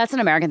American thing. That's an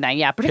American thing,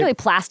 yeah. Particularly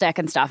plastic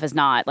and stuff is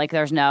not like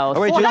there's no.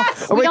 Oh wait, we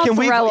don't can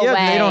we? throw Yeah,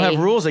 away. they don't have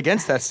rules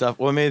against that stuff.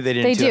 Well, maybe they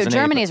didn't. They in do. 2008,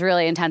 Germany's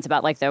really intense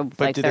about like their. But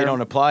like they their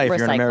don't apply if you're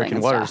in recycling American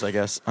and waters, stuff. I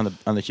guess,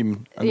 on the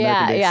human. On Yeah,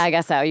 American base. yeah, I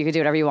guess so. You could do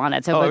whatever you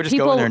wanted. So, Oh, I but would just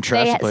go people, in there and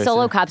trash the place,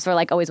 Solo yeah. cups were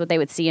like always what they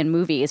would see in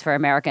movies for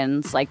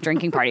Americans, like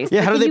drinking parties.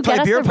 Yeah, how Like, do "Can they you play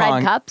get us beer the pong?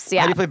 Red cups?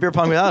 Yeah, How do you play beer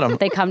pong without them?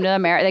 they come to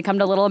America. They come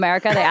to Little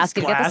America. They ask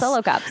you to get the Glass.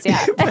 Solo cups.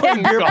 Yeah,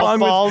 beer Golf pong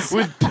balls.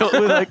 with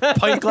like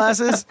pint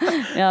glasses.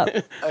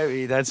 Yep. I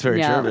mean, that's very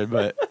Yeah. German,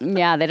 but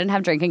Yeah, they didn't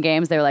have drinking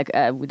games. They were like,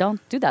 we don't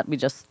do that. We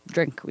just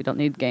drink. We don't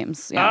need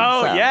games. Yeah,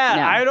 Oh so,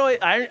 yeah,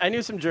 I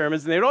knew some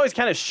Germans, and they would always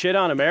kind of shit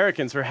on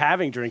Americans for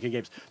having drinking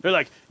games. They're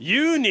like,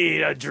 "You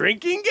need a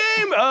drinking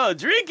game? Oh,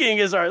 drinking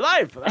is our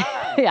life."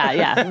 Ah.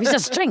 yeah. We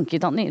just drink. You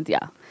don't need. Yeah,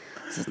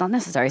 this is not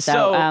necessary.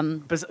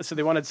 So, So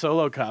they wanted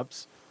Solo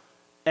cups,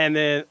 and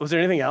then was there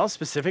anything else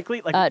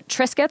specifically? Like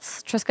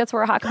Triscuits. Triscuits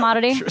were a hot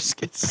commodity.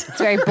 Triscuits. It's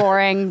a very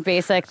boring,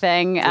 basic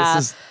thing.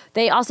 is-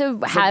 They also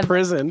have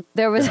prison.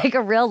 There was like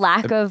a real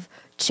lack of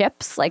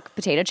chips, like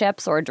potato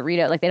chips or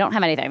Dorito. Like they don't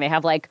have anything. They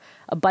have like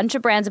a bunch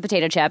of brands of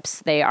potato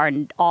chips. They are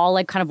all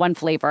like kind of one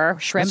flavor.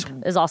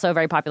 Shrimp is also a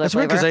very popular That's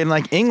weird flavor. because in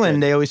like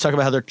England, they always talk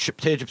about how their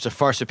potato chips are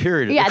far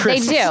superior to Yeah, the they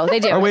crisps. do. They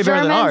do. Are way better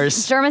than Germans-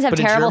 ours. Germans have But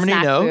in terrible Germany,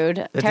 snack no. food.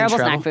 That didn't Terrible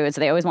snack travel. food.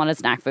 So they always wanted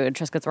snack food.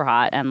 Triscuits were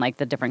hot, and like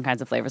the different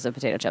kinds of flavors of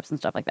potato chips and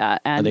stuff like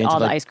that, and they into, all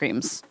the like- ice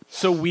creams.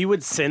 So we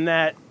would send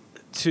that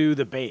to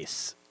the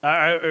base,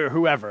 or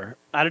whoever,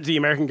 out of the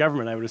American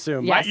government, I would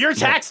assume. Yes. Your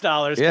tax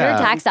dollars. Yeah.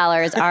 Your tax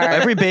dollars are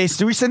Every base.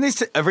 Do we send these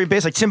to every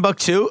base? Like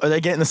Timbuktu? Are they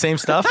getting the same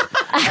stuff?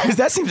 Because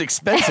that seems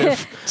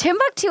expensive.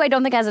 Timbuktu. I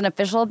don't think has an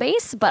official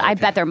base, but I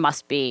bet there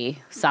must be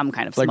some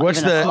kind of Like, what's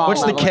even a the small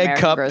what's the level keg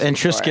American cup grocery and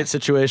store. Triscuit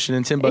situation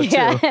in Timbuktu?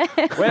 Yeah.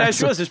 Wait, I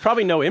suppose there's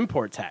probably no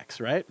import tax,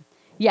 right?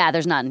 Yeah,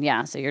 there's none.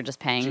 Yeah, so you're just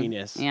paying.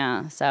 Genius.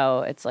 Yeah,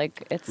 so it's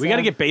like it's. We got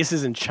to get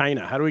bases in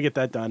China. How do we get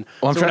that done?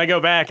 Well, I'm so when try- I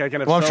go back, I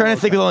can have Well, I'm trying Solo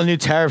to think of cups. all the new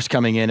tariffs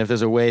coming in. If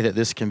there's a way that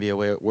this can be a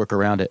way to work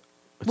around it.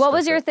 What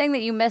was your thing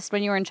that you missed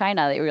when you were in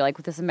China? That you were like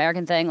with this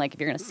American thing, like if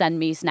you're going to send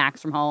me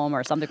snacks from home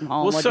or something from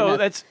home. Well, what'd you so miss?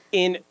 that's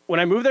when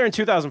I moved there in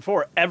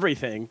 2004,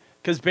 everything,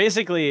 because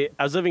basically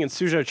I was living in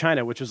Suzhou,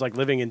 China, which was like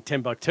living in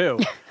Timbuktu.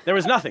 There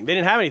was nothing. They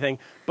didn't have anything.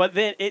 But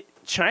then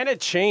China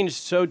changed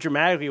so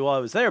dramatically while I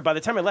was there. By the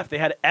time I left, they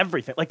had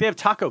everything. Like they have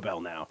Taco Bell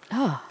now.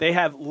 Oh. They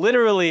have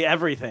literally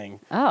everything.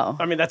 Oh.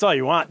 I mean, that's all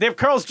you want. They have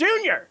Carl's Jr.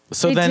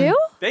 So They then, do?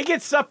 They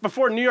get stuff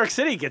before New York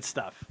City gets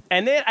stuff.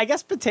 And then I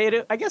guess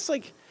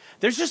like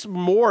there's just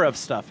more of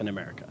stuff in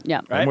America.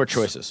 Yeah. Right? more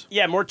choices.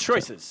 Yeah, more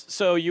choices.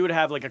 So you would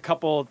have like a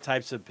couple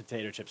types of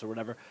potato chips or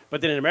whatever.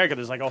 But then in America,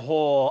 there's like a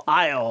whole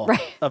aisle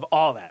Right. of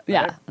all that.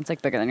 Yeah, right? it's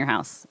like bigger than your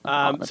house.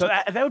 All the So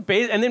time. that would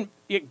base, and then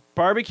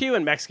barbecue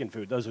and Mexican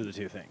food. Those were the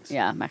two things.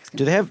 Yeah, Mexican.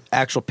 Do they have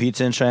actual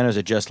pizza in China? Or is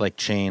it just like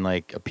chain,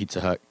 like a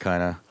Pizza Hut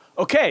kind of?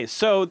 Okay,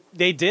 so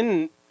they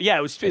didn't. Yeah,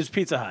 it was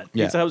Pizza Hut.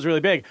 Yeah. Pizza Hut was really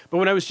big. But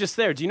when I was just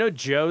there, do you know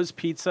Joe's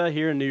Pizza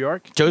here in New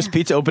York? Joe's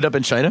Pizza opened up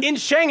in China? In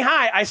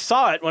Shanghai, I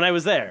saw it when I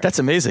was there. That's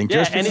amazing.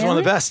 Joe's and Pizza is it's- one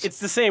of the best. It's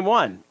the same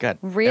one. God,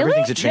 Really?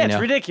 everything's a Yeah, chain it's now.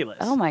 ridiculous.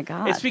 Oh my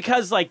God. It's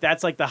because like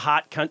that's like the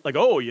hot like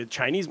you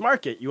Chinese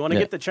market. You want to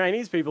Yeah. get the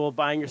Chinese people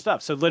buying your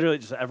stuff. So literally,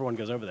 just everyone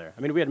goes over there.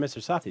 I mean, we had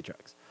Mr. Softy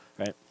trucks,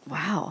 right?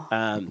 Wow.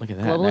 Look at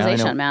that. Now I know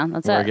Globalization, man.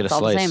 That's where I it. get a It's all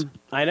the slice. same.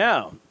 I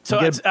know.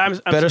 So You get I'm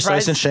better surprised.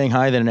 slice in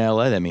Shanghai than in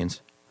LA, that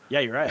means. Yeah,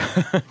 you're right.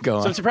 Go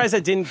on. So I'm surprised I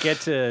didn't get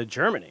to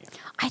Germany.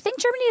 I think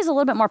Germany is a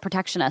little bit more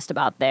protectionist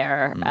about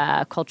their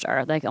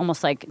culture, like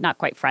almost like not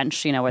quite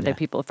French, where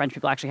the French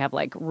people actually have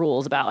like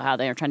rules about how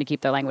they're trying to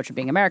keep their language from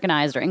being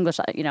Americanized or English,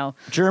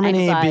 Germany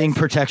anglicized. being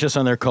protectionist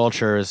on their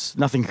culture is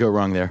nothing could go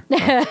wrong there.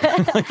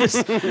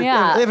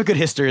 Yeah. They have a good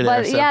history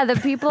there. But so. yeah, the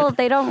people,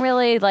 they don't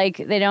really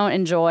they don't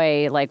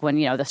enjoy like when,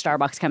 the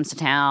Starbucks comes to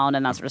town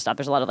and that sort of stuff.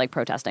 There's a lot of like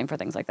protesting for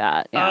things like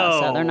that. Yeah.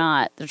 So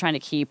Oh. they're trying to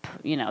keep,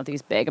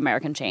 these big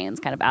American chains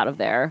kind of out of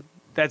there.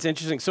 That's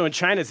interesting. So in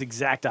China, it's the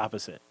exact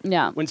opposite.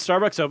 Yeah. When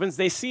Starbucks opens,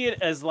 they see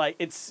it as like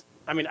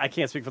I mean, I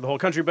can't speak for the whole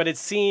country, but it's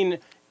seen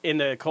in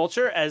the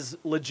culture as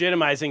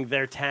legitimizing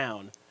their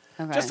town.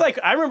 Okay. Just like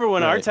I remember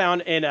when our Right. town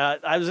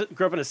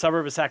grew up in a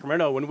suburb of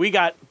Sacramento. When we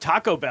got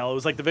Taco Bell, it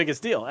was like the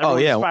biggest deal. Oh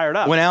Everyone yeah, was fired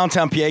up. when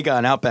Allentown, PA got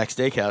an Outback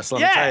Steakhouse, let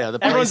me Yeah, tell you,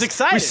 the everyone's place-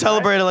 excited, We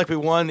celebrated like we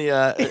won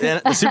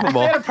the Super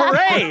Bowl. They had a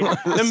parade.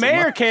 The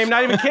mayor came,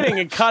 not even kidding,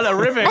 and cut a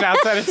ribbon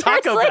outside of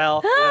Taco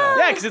Bell.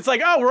 Yeah, because it's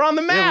like, oh, we're on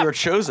the map. Yeah, we were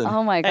chosen.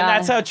 Oh my God. And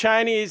that's how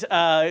Chinese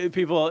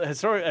people,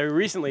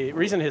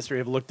 recent history,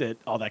 have looked at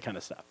all that kind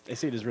of stuff. They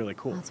see it as really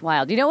cool. It's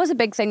wild. What was a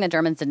big thing that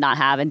Germans did not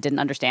have and didn't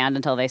understand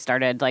until they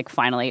started like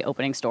finally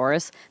opening stores?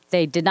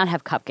 They did not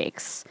have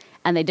cupcakes.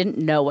 and they didn't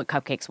know what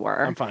cupcakes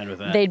were. I'm fine with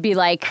that. They'd be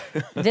like,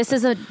 this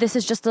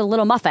is just a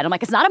little muffin. I'm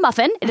like, it's not a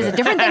muffin. It is a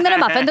different thing than a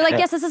muffin. They're like,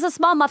 yes, this is a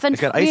small muffin.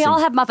 got We icing. all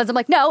have muffins. I'm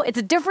like, no, it's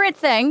a different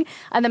thing.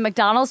 And then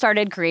McDonald's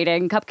started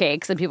creating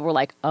cupcakes, and people were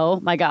like, oh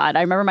my God.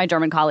 I remember my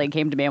German colleague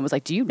came to me and was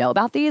like, do you know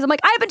about these? I'm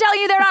like, I've been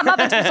telling you they're not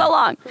muffins for so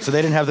long. So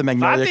they didn't have the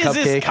Magnolia What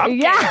is this cupcake.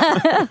 cupcake?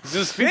 Yeah.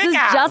 This This is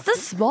just a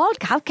small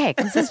cupcake.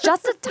 This is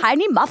just a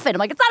tiny muffin. I'm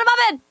like, it's not a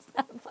muffin. It's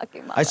not a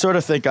fucking muffin. I sort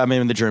of think I'm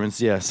in the German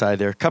side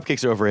there.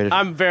 Cupcakes are overrated.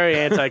 I'm very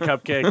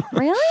anti-cupcake.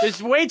 Really?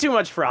 There's way too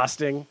much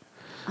frosting.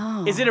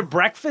 Oh. Is it a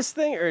breakfast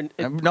thing or?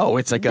 no,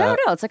 it's like No,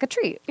 a. it's like a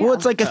treat. Well, Yeah.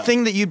 it's like a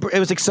thing that it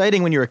was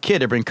exciting when you were a kid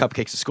to bring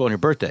cupcakes to school on your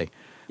birthday.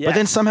 Yeah. But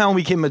then somehow when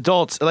we became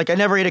adults, like I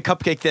never ate a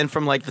cupcake then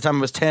from like the time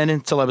I was 10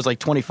 until I was like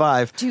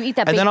 25. Do you eat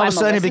that And then baked all by of a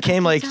sudden it Melissa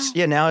became like,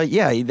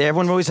 cupcakes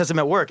everyone always has them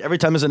at work. Every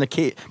time there's an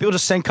occasion, people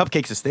just send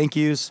cupcakes as thank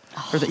yous.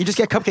 You just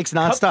get cupcakes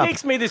nonstop.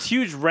 Cupcakes made this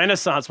huge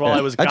renaissance while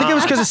I was I gone. think it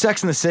was because of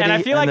Sex in the City. And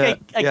I feel like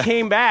I yeah.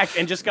 came back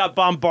and just got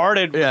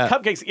bombarded Yeah. with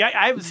cupcakes. Yeah,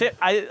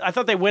 I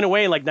thought they went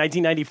away in like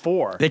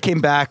 1994. They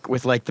came back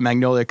with like the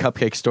Magnolia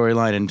cupcake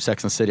storyline in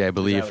Sex and the City, I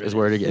believe, what is it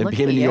where it Look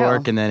became in at New you.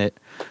 York, and then it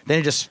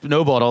just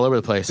snowballed all over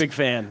the place. Big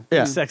fan.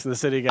 Yeah. Big Sex and the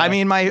City guy. I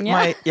mean, I'm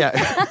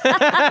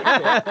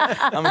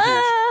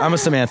a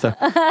Samantha.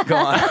 Go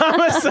on. I'm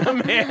a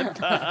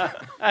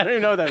Samantha. I don't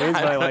even know what that means,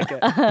 but I like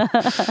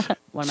it.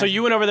 So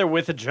you went over there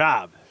with a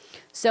job.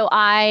 So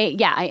I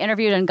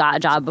interviewed and got a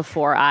job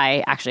before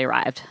I actually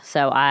arrived.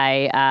 So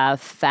I I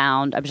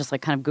was just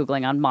like kind of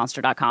Googling on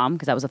monster.com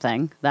because that was a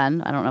thing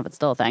then. I don't know if it's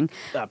still a thing.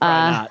 Probably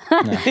not.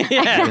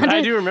 Yeah,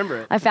 I do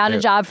remember it. I found a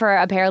job for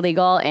a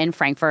paralegal in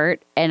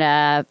Frankfurt in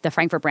the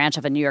Frankfurt branch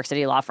of a New York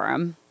City law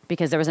firm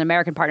because there was an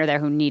American partner there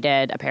who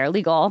needed a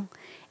paralegal,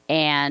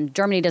 and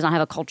Germany does not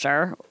have a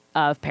culture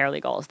of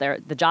paralegals.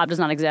 The job does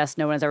not exist.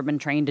 No one has ever been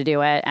trained to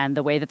do it, and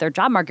the way that their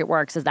job market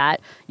works is that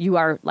you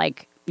are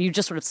like you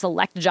just sort of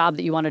select a job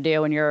that you want to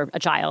do when you're a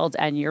child,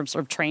 and you're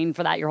sort of trained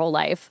for that your whole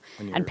life.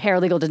 And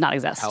paralegal does not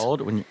exist. How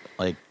old? When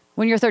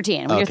you're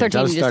 13. When you're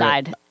 13, you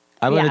decide.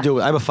 I'm going to Yeah. do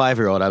it. I have a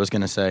 5-year-old. I was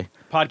going to say.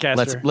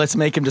 Podcaster. Let's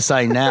make him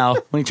decide now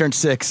when he turns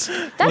 6.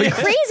 That's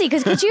crazy,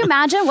 because could you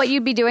imagine what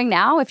you'd be doing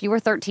now if you were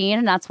 13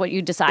 and that's what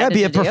you decided I'd be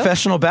to a do?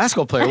 professional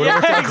basketball player. Would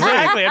have worked Yeah, out great.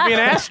 exactly. I'd be an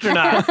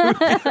astronaut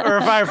or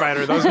a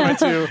firefighter. Those are my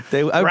two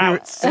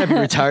routes. I'd be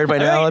retired by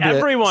now. I'd be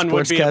Everyone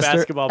would be a sportscaster.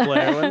 basketball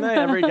player, wouldn't they?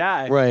 Every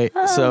guy. Right.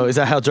 So is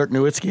that how Dirk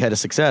Nowitzki had a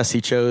success?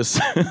 He chose.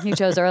 You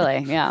chose early,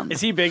 yeah.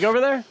 Is he big over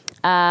there?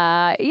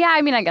 Yeah,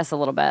 I mean, I guess a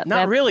little bit.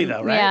 Not But- really,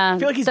 though, right? Yeah. I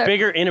feel like he's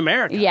bigger in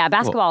America. Yeah,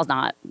 basketball is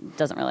not,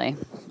 doesn't really.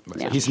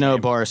 Yeah. He's no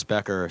Boris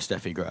Becker or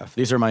Steffi Graf.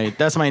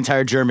 That's my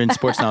entire German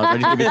sports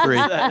knowledge. I just give you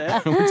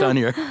 3. What's on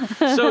here?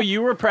 So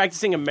you were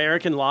practicing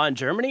American law in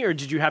Germany, or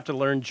did you have to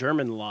learn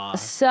German law?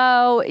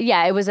 So,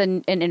 yeah, it was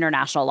an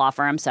international law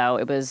firm,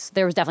 so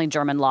there was definitely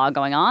German law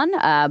going on,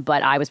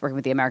 but I was working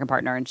with the American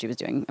partner, and she was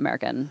doing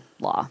American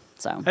law,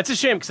 so. That's a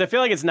shame, because I feel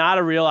like it's not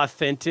a real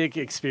authentic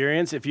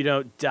experience if you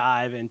don't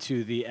dive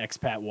into the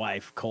expat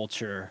wife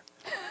culture.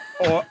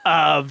 Or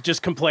of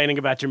just complaining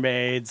about your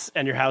maids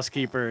and your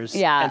housekeepers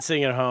and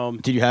sitting at home.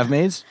 Did you have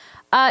maids?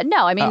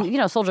 No, I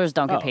mean, soldiers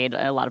don't get paid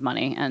a lot of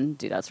money and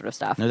do that sort of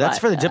stuff. No, that's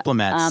but, for the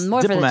diplomats. More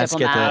Diplomats for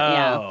the get diplomat, the-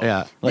 yeah. Oh.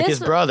 Yeah, like This-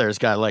 his brother's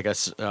got like a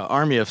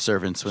army of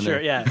servants. When Sure,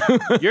 they're yeah.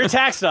 Your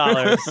tax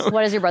dollars.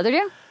 What does your brother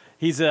do?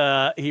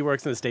 He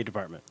works in the State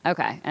Department.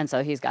 Okay, and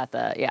so he's got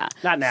the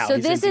Not now, So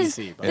he's this in is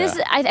DC, but- this.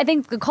 I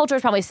think the culture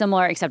is probably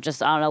similar, except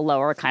just on a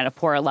lower kind of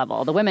poorer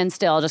level. The women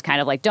still just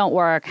kind of like don't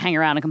work, hang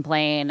around and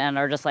complain, and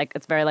are just like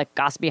it's very like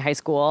gossipy high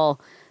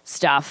school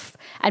stuff.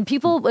 And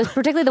people,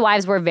 particularly the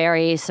wives, were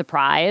very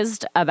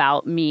surprised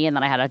about me and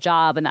that I had a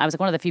job. And I was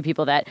like one of the few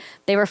people that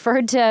they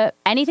referred to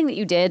anything that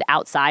you did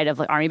outside of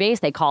like Army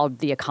base, they called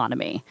the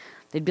economy.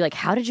 They'd be like,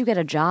 "How did you get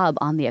a job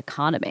on the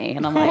economy?"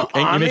 And I'm like,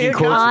 And you're making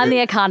quotes. "On the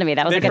economy."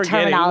 That was They like a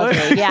forget terminology.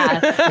 English.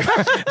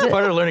 Yeah.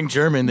 part of learning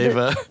German, they've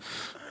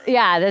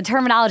Yeah, the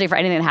terminology for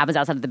anything that happens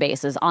outside of the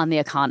base is on the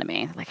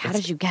economy. Like, how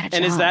did you get a job?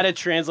 And is that a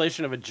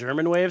translation of a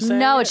German way of saying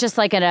No, it? it's just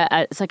like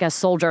it's like a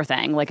soldier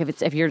thing. Like if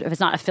it's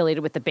not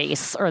affiliated with the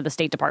base or the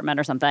State Department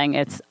or something,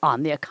 it's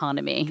on the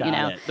economy. Got you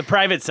know, it. The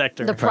private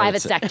sector. the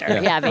private sector.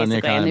 yeah, Yeah, on the basically. And they'd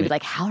economy. be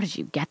like, "How did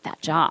you get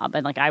that job?"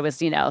 And like I was,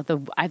 I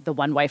have the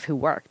one wife who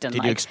worked. And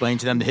Did like, you explain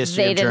to them the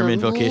history they of German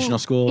didn't- vocational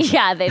schools?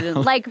 Yeah, they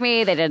didn't like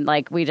me. They didn't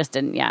like. We just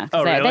didn't. Yeah, 'Cause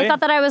Oh, they really? thought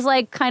that I was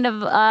like kind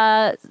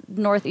of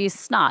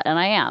northeast snot, and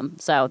I am.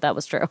 So that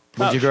was true.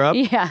 Where did you grow up?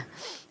 Yeah,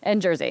 in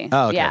Jersey.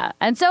 Oh, okay. Yeah,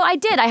 and so I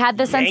did. I had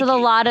the sense that a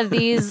Yankee. lot of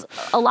these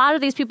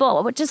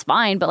people, which is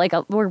fine, but like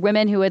were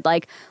women who had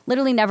like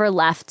literally never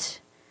left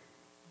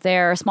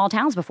their small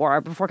towns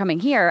before coming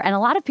here, and a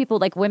lot of people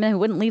like women who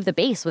wouldn't leave the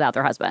base without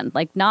their husband,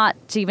 like not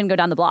to even go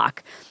down the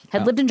block.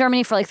 Had lived in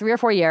Germany for like 3 or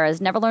 4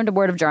 years, never learned a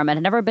word of German,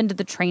 had never been to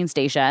the train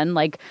station.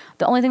 Like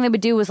the only thing they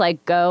would do was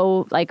like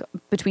go like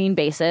between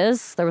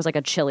bases. There was like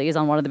a Chili's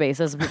on one of the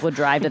bases. People would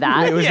drive to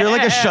that. Wait, was there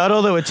like a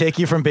shuttle that would take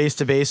you from base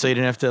to base so you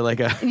didn't have to like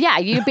Yeah,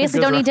 you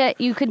basically don't need to.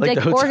 You could Like like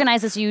the hotel.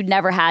 organize this. You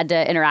never had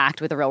to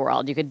interact with the real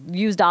world. You could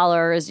use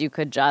dollars. You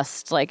could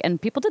just like,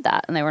 and people did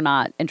that, and they were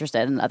not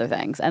interested in other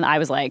things. And I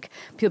was like,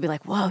 people would be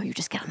like, "Whoa, you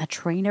just get on the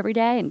train every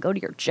day and go to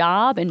your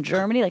job in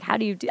Germany? Like, how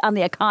do you do on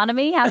the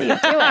economy? How do you do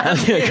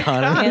it? the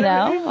economy. You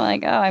know,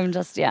 like, oh, I'm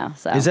just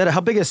So Is that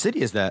how big a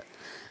city is that?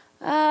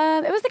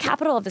 it was the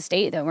capital of the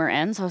state that we're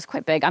in, so it was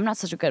quite big. I'm not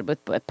such a good with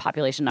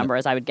population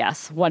numbers. I would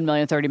guess 1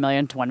 million, 30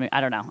 million to 1 million. I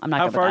don't know. I'm not.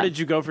 How good far with that. did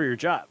you go for your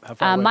job? How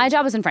far away My was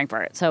job was in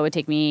Frankfurt, so it would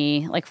take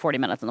me like 40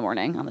 minutes in the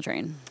morning on the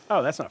train. it?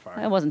 Oh, that's not far.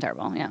 It wasn't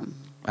terrible. Yeah.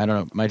 I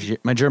don't know.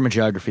 My German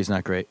geography is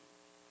not great.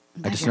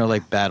 I just know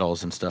like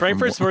battles and stuff.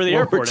 Frankfurt's from where the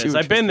World War airport II, is.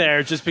 which I've been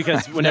there just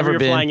because whenever never you're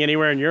been. flying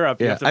anywhere in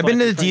Europe, you Yeah, have to I've been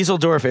fly to through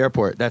Dusseldorf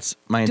Airport. That's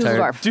my entire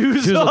Dusseldorf.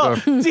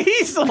 Dusseldorf.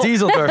 Diesel.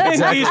 Dusseldorf.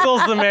 Exactly.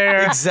 Diesel's the mayor.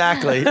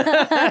 Exactly.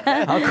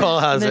 I'll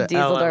call how's The it.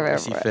 Dusseldorf I'll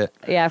see Airport. fit.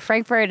 Yeah,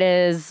 Frankfurt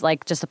is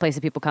like just a place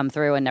that people come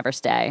through and never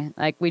stay.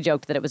 Like we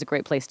joked that it was a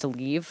great place to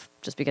leave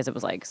just because it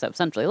was like so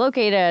centrally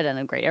located and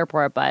a great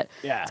airport, but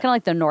Yeah. it's kind of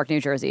like the Newark, New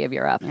Jersey of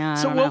Europe. Yeah, I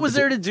So don't what know. was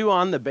there to do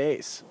on the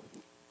base?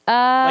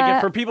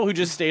 Like for people who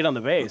just stayed on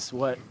the base,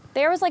 what?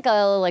 There was like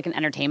an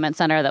entertainment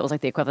center that was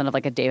like the equivalent of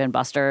like a Dave and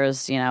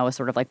Buster's, you know, with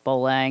sort of like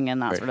bowling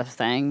and that Right. sort of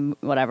thing.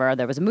 Whatever.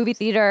 There was a movie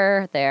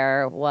theater.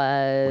 There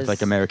was With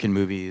like American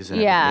movies. And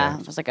yeah,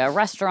 just like a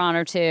restaurant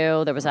or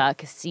two. There was a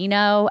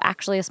casino,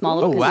 actually a small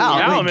Oh little wow!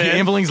 casino. Yeah, Wait, man.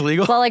 gambling's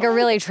legal. Well, like a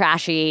really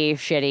trashy,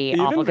 shitty, Even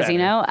awful better.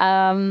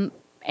 casino.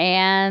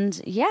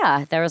 And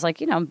yeah, there was like,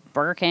 you know,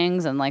 Burger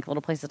Kings and like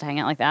little places to hang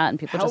out like that. And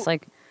people How- just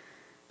like,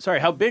 Sorry,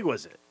 how big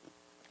was it?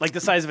 Like the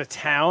size of a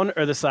town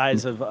or the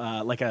size of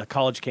like a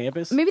college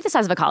campus? maybe the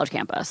size of a college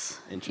campus.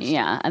 Interesting.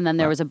 Yeah. And then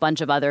there was a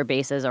bunch of other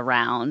bases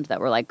around that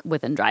were like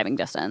within driving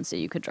distance. So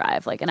you could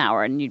drive like an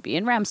hour and you'd be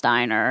in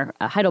Ramstein or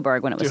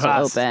Heidelberg when it was Du still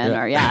hast. open.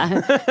 Or yeah,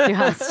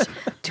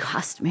 du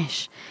hast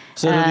mich.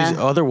 So do these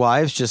other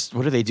wives just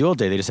what do they do all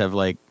day? They just have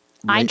like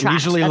Eintracht.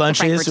 leisurely That's the lunches,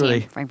 Frankfurt or team. they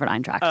Frankfurt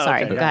Eintracht. Oh,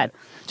 Sorry, okay, go got ahead.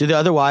 it. do the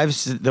other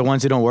wives, the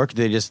ones who don't work,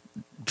 do they just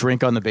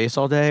drink on the base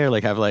all day, or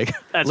like have like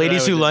That's what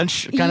ladies I who would do.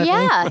 lunch kind of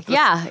thing?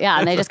 Yeah.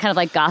 And they just kind of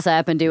like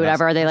gossip and do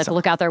whatever. They like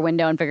look out their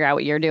window and figure out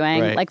what you're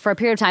doing. Right. Like for a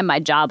period of time, my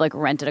job like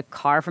rented a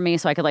car for me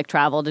so I could like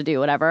travel to do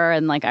whatever.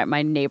 And like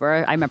my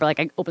neighbor, I remember like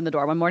I opened the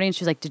door one morning and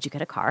she was like, "Did you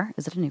get a car?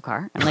 Is it a new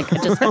car?" And like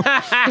just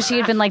because she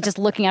had been like just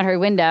looking out her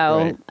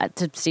window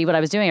to see what I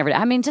was doing every day.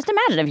 I mean, just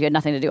imagine if you had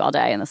nothing to do all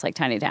day in this like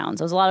tiny town.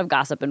 So it was a lot of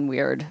gossip and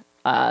weird,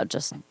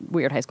 just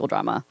weird high school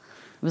drama.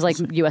 It was like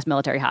U.S.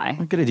 military high.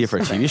 Good idea for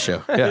a TV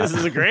show. Yeah. This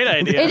is a great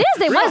idea. It is.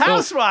 They Real was.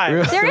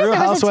 Housewives. There Real was a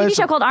TV Housewives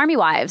show of- called Army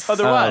Wives. Oh,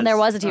 there was. There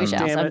was a TV show.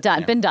 damn So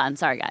it. been done.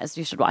 Sorry, guys.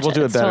 You should watch We'll it.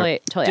 do it It's better.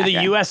 totally Do the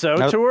accurate. USO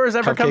Nope. tours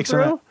ever come Cupcakes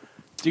on through?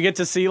 Do you get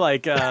to see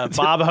like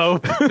Bob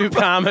Hope do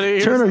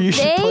comedy? Turner, you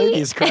should play They-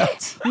 these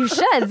crowds. You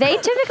should. They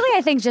typically,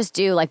 I think, just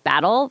do like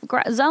battle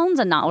zones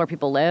and not where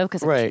people live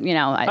because, Right. you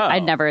know, Oh.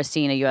 I'd never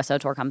seen a USO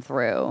tour come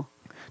through.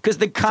 Because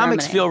the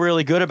comics Germany. feel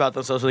really good about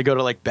themselves, so they go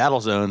to like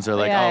battle zones. They're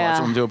like, Yeah, oh, yeah. that's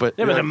what I'm doing. But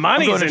Yeah, but the I'm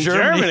money's going to in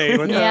Germany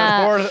with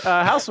Yeah. the poor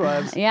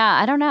housewives. Yeah,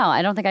 I don't know.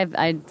 I don't think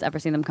I've ever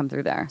seen them come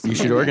through there. You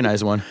should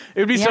organize one. It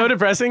would be so Yeah.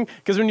 depressing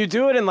because when you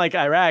do it in like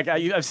Iraq,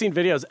 I've seen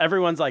videos.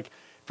 Everyone's like,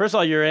 first of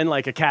all, you're in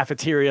like a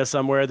cafeteria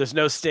somewhere. There's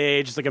no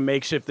stage. It's like a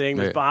makeshift thing.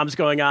 There's Right. bombs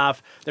going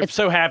off. They're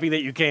so happy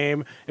that you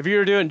came. If you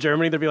were to do it in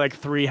Germany, there'd be like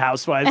 3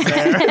 housewives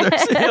there.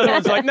 The other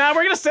one's like, nah,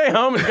 we're gonna stay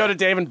home and go to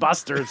Dave and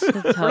Buster's.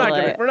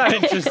 Totally. We're not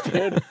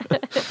interested.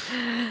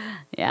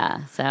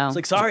 Yeah, so It's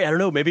like, sorry, I don't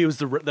know. Maybe it was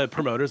the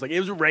promoters. Like, it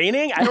was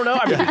raining. I don't know.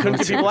 I mean, we couldn't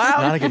get people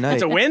out. not a good night.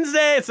 It's a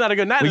Wednesday. It's not a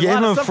good night. We There's a gave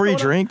lot of them stuff free going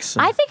on. drinks.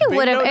 I think it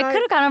would have. Bingo It night?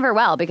 could have gone over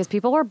well because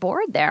people were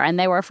bored there and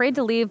they were afraid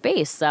to leave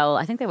base. So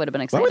I think they would have been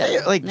Why excited. would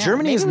they, like Yeah,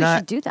 Germany maybe is we not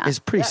should do that. is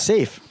pretty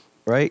safe,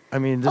 right? I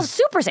mean, this,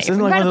 super safe, Isn't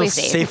it like one of incredibly those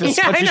safe. safest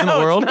Yeah, I countries in the know,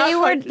 it's world?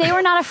 not- They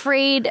were not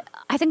afraid.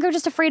 I think they're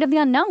just afraid of the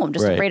unknown,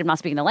 just Right. afraid of not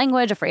speaking the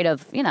language, afraid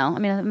of, you know, I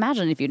mean,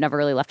 imagine if you'd never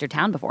really left your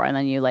town before and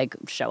then you like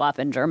show up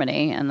in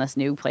Germany and this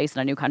new place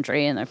in a new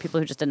country and there are people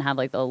who just didn't have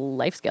like the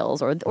life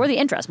skills or the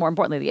interest, more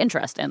importantly, the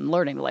interest in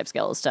learning the life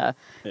skills to,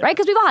 right?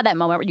 Because we've all had that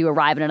moment where you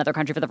arrive in another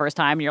country for the first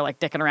time and you're like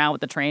dicking around with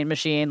the train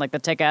machine, like the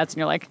tickets, and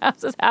you're like, how's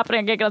this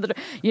happening? I can't get on the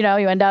you know,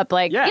 you end up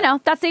like, Yeah. you know,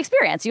 that's the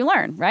experience. You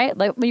learn, right?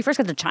 Like when you first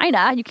get to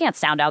China, you can't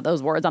sound out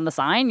those words on the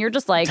sign. You're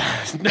just like,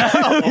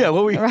 yeah,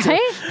 what we right?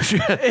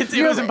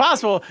 It was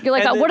impossible. You're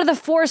like, And what then- are the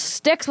 4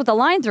 sticks with the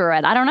line through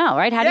it? I don't know,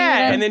 right? How do you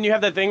Yeah, even... and then you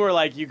have that thing where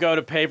like you go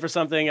to pay for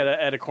something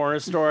at a corner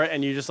store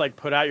and you just like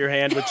put out your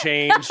hand with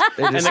change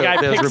and the guy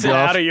they'll picks rip it you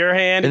off. out of your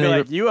hand and And be then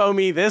like, you owe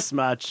me this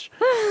much.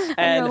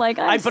 And you're like,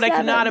 but I "I'm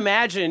cannot 7."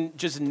 imagine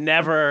just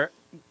never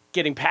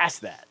getting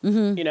past that,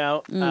 you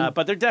know?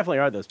 But there definitely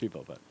are those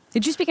people. But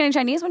Did you speak any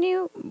Chinese when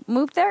you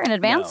moved there in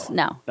advance?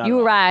 No, not You at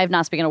all. arrived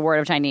not speaking a word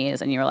of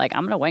Chinese, and you were like,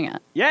 I'm going to wing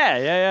it.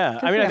 Yeah.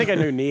 I mean, for I think I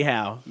knew ni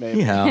hao, maybe.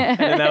 Ni hao. And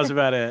then that was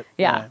about it.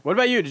 Yeah. What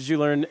about you? Did you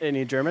learn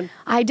any German?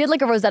 I did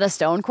like a Rosetta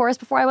Stone course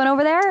before I went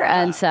over there,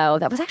 and so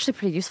that was actually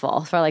pretty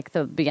useful for like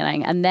the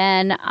beginning. And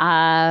then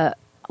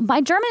my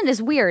German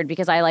is weird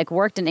because I like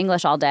worked in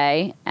English all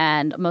day,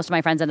 and most of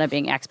my friends ended up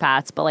being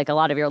expats. But like a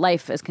lot of your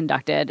life is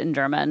conducted in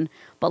German,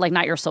 but like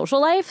not your social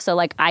life. So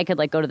like I could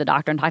like go to the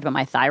doctor and talk about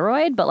my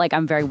thyroid, but like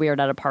I'm very weird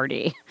at a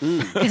party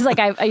because like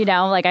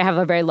I have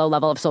a very low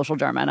level of social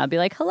German. I'd be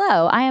like,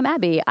 "Hello, I am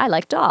Abby. I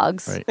like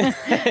dogs."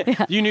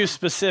 Right. You knew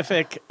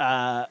specific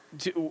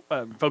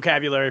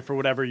vocabulary for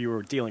whatever you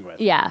were dealing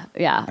with. Yeah.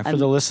 And for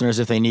the listeners,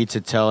 if they need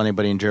to tell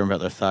anybody in German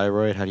about their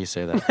thyroid, how do you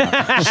say that?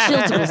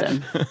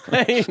 Schilddrüsen.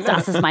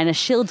 Das ist meine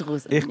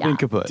Schilddrüsen. Ich bin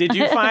kaputt. Did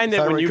you find that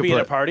when Thyroid you be at a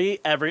kaput. party,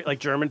 every like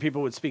German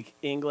people would speak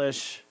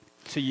English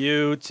to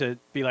you to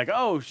be like,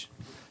 oh,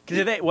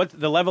 because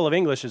the level of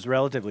English is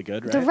relatively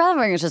good, right? The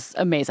relevant is just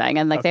amazing,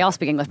 and like they all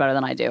speak English better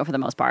than I do for the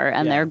most part,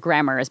 and Yeah. their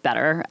grammar is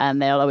better,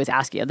 and they'll always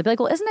ask you. They'll be like,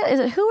 "Well, is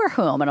it who or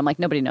whom?" And I'm like,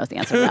 nobody knows the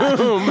answer to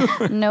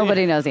that.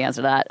 Nobody knows the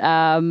answer to that.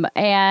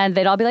 And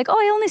they'd all be like, "Oh,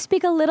 I only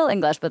speak a little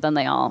English," but then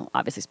they all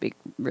obviously speak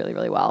really,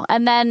 really well.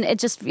 And then it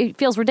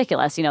feels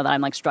ridiculous, that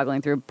I'm like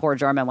struggling through poor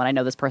German when I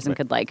know this person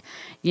could like,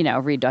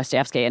 read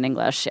Dostoevsky in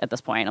English at this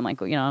point. I'm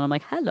like, and I'm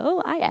like,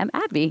 "Hello, I am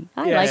Abby.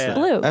 I like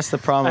blue." That's the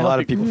problem a lot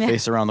of people Yeah.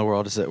 face around the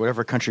world is that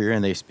whatever country you're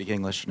in, they speak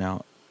English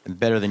now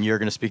better than you're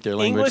going to speak their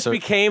language. English so,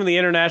 became the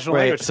international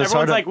Right, language. so it's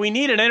Everyone's hard like, we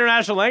need an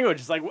international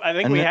language. It's like, I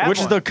think and we have which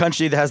is one. the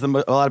country that has a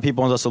lot of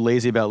people and also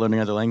lazy about learning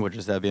other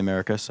languages? That'd be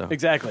America. So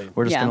Exactly.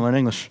 we're just Yeah. going to learn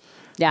English.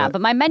 Yeah,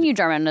 but my menu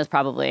German is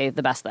probably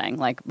the best thing.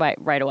 Like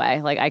right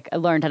away, like I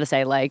learned how to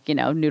say like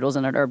noodles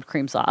in an herb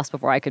cream sauce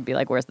before I could be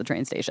like, "Where's the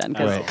train station?"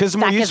 Because Fat it's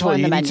more kids useful. learn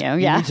You the need,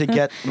 menu. you need to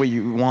get what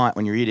you want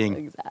when you're eating.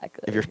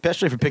 Exactly.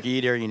 Especially if you're a picky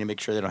eater, you need to make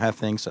sure they don't have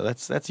things. So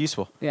that's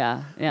useful.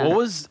 Yeah. What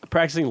was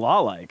practicing law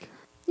like?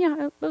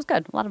 Yeah, it was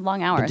good. A lot of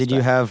long hours. But did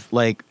you have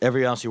like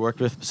everyone else you worked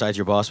with besides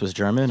your boss was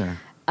German or?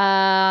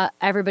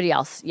 Everybody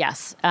else,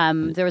 yes.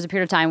 There was a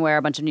period of time where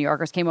a bunch of New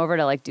Yorkers came over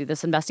to like do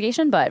this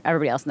investigation, but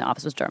everybody else in the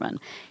office was German.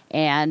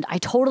 And I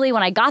totally,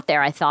 when I got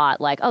there, I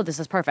thought like, oh, this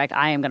is perfect.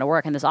 I am going to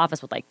work in this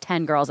office with like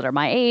 10 girls that are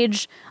my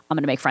age. I'm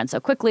going to make friends so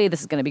quickly.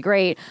 This is going to be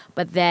great.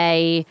 But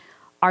they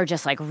are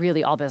just like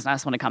really all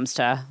business when it comes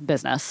to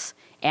business.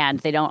 And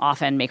they don't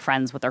often make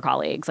friends with their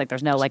colleagues. Like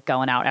there's no like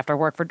going out after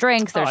work for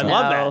drinks. There's I no.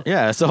 love that.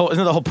 Yeah, isn't that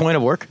the whole point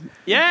of work?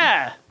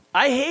 Yeah.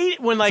 I hate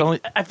when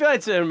like I feel like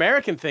it's an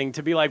American thing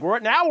to be like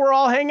we're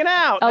all hanging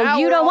out. Oh, Now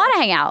you we're don't all- want to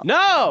hang out. No.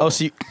 Oh,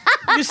 so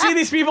You see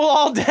these people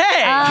all day.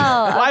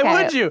 Why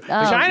okay. would you?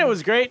 Oh. China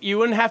was great. You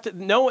wouldn't have to.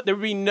 No, there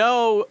would be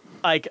no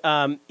like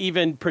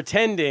even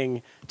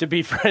pretending to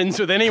be friends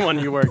with anyone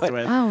you worked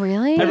with. Oh,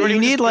 really? Everybody you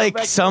would just need go like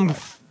back to some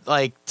normal.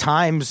 like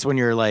times when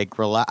you're like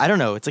I don't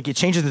know. It's like it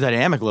changes the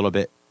dynamic a little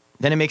bit.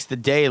 Then it makes the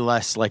day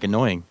less like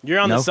annoying. You're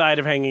on you the know? side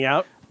of hanging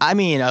out. I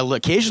mean,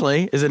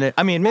 occasionally, isn't it?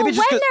 I mean, maybe Well, just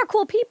when 'cause- they're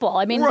cool people.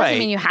 I mean, it doesn't Right.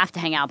 mean you have to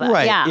hang out, but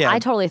Right, yeah, yeah. I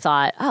totally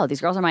thought, oh, these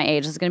girls are my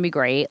age. This is going to be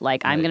great.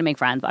 Like, I'm going to make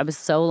friends. But I was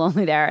so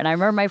lonely there. And I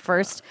remember my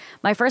first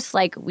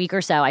like week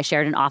or so, I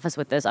shared an office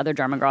with this other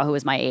German girl who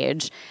was my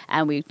age.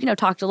 And we,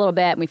 talked a little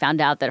bit and we found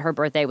out that her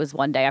birthday was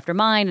one day after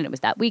mine and it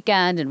was that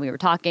weekend. And we were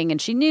talking and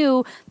she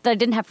knew that I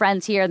didn't have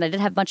friends here and that I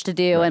didn't have much to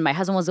do. And my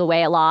husband was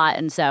away a lot.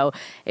 And so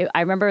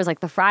I remember it was like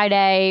the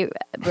Friday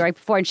right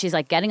before and she's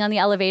like getting on the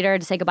elevator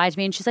to say goodbye to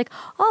me. And she's like,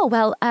 oh,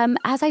 well,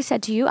 as I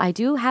said to you, I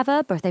do have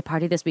a birthday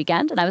party this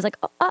weekend. And I was like,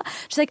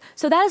 she's like,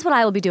 so that is what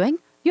I will be doing.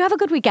 You have a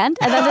good weekend.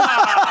 And then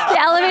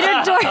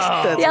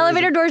the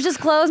elevator doors just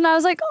closed. And I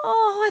was like,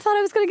 oh, I thought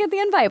I was going to get the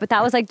invite. But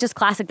that was like just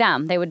classic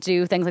them. They would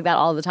do things like that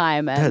all the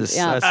time. And, That is-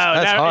 yeah. that's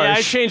Yeah, I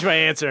harsh. changed my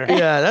answer.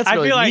 Yeah, that's I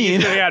really feel like you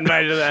mean. should have got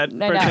invited to that I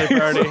know. birthday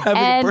party. Having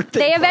a And birthday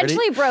they party.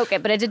 eventually broke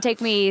it, but it did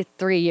take me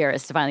 3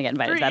 years to finally get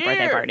invited to 3 that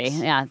birthday party.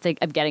 years? Yeah,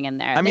 of getting in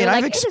there. I They mean, were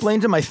I've like, "It is-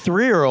 explained to my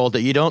 3-year-old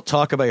that you don't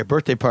talk about your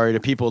birthday party to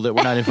people that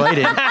we're not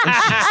invited. And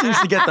she seems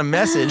to get the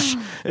message.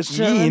 It's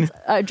mean.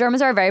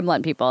 Germans are very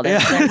blunt people. They're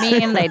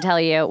mean. They tell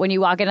you when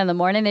you walk in the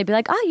morning, they'd be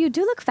like, "Oh, you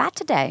do look fat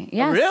today."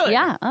 Yes. really?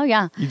 Yeah. Oh,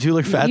 yeah. You do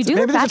look fat. You do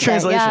Maybe look there's a fat today.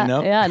 translation, Yeah.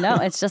 no? Yeah. No.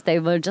 It's just they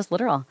were just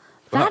literal.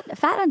 Fat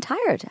and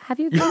tired. Have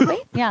you gained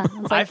weight? Yeah. I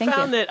was like, I thank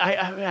found you. that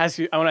I want to ask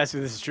you if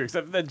this is true.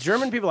 'Cause the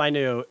German people I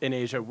knew in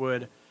Asia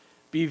would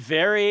be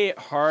very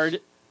hard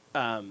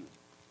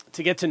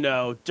to get to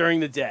know during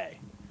the day,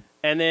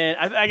 and then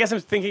I guess I'm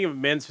thinking of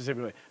men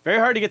specifically. Very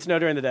hard to get to know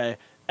during the day,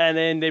 and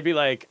then they'd be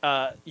like,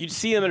 you'd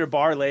see them at a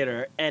bar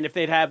later, and if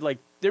they'd have like.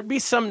 There'd be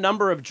some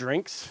number of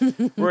drinks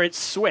where it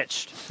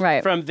switched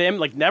Right. from them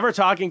like never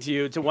talking to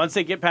you to once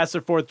they get past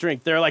their 4th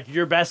drink, they're like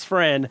your best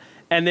friend,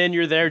 and then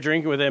you're there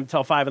drinking with them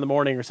till 5 a.m.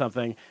 or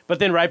something. But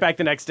then right back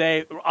the next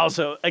day,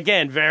 also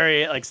again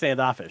very like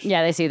standoffish.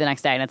 Yeah, they see you the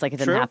next day, and it's like it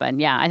didn't True? happen.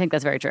 Yeah, I think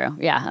that's very true.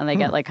 Yeah, and they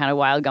get like kind of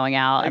wild going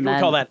out, Like, and we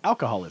then call that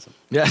alcoholism.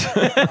 Yeah.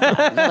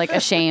 they're, like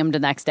ashamed the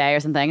next day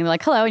or something, and they're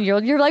like, "Hello," and you're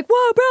like,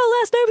 "Whoa, bro,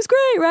 last night was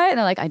great, right?" And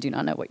they're like, "I do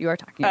not know what you are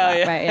talking about."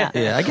 yeah. Right? Yeah.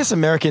 Yeah, I guess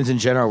Americans in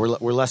general,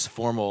 we're less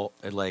formal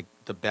at like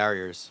the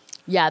barriers.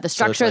 Yeah, the So it's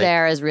structure like-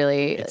 there is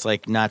really It's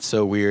like not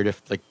so weird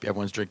if like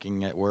everyone's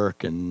drinking at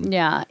work and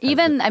yeah.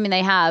 Even I mean,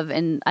 they have,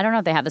 and I don't know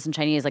if they have this in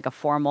Chinese, like a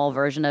formal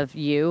version of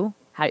you.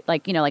 How,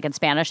 like like in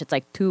Spanish, it's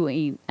like tú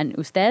y and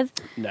usted.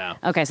 No.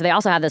 Okay, so they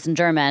also have this in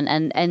German,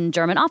 and in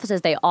German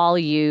offices, they all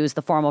use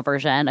the formal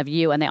version of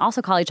you, and they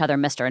also call each other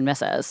Mr. and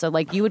Mrs. So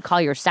like you would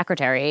call your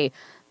secretary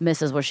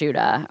Mrs.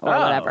 Washuta or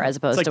whatever, as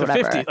opposed it's like to the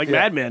whatever. 50, like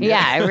Mad Men.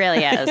 Yeah, it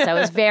really is. So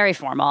it's very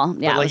formal.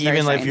 Yeah, but it like was very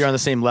even like if strange. you're on the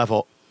same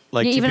level,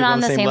 like Yeah, two even people on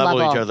the the same same level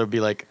with level. each other would be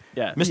like,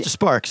 Yeah. Mr.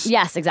 Sparks.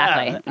 Yes,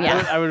 exactly.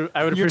 Yeah. I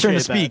would Your appreciate turn to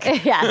that.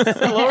 speak. Yes.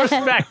 A little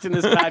respect in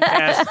this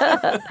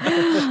podcast.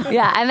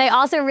 Yeah, and they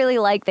also really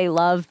they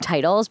love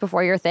titles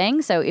before your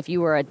thing. So if you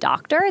were a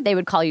doctor, they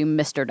would call you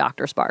Mr.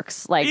 Dr.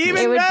 Sparks. Like Even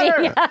it would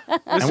better. be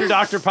Mr.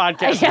 Doctor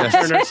Podcast Yeah. with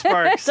Turner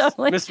Sparks.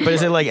 Totally. Mr. But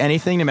is it like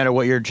anything, no matter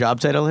what your job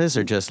title is,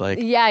 or just like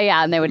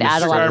yeah, and they would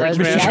add a lot of Garbage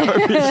those.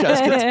 Man.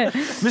 Yeah.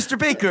 Mr.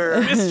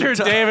 Baker? Mr.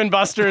 Dave and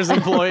Buster's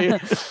employee?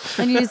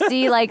 And you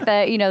see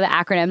the the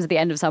acronyms at the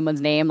end of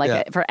someone's name, like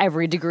Yeah. for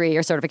every degree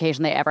or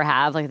certification they ever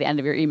have, like at the end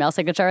of your email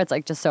signature. It's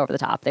like just so over the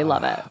top. They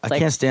love it. I It's like,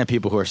 can't stand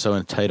people who are so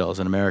into titles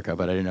in America,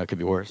 but I didn't know it could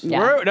be worse.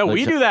 Yeah.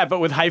 We Like- do that, but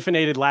with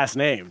hyphenated last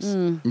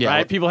names. Yeah.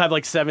 Right? People have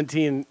like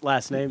 17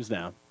 last names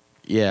now.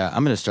 Yeah,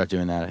 I'm gonna start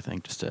doing that. I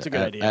think just to a good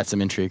idea. add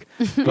some intrigue.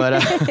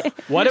 But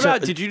What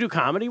about, did you do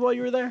comedy while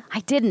you were there? I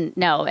didn't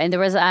know. And there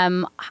was,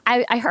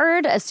 I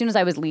heard as soon as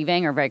I was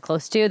leaving or very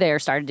close to, there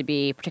started to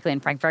be, particularly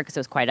in Frankfurt, because it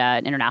was quite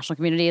an international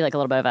community, like a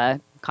little bit of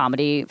a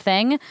comedy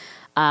thing.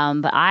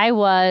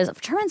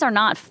 But Germans are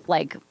not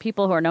like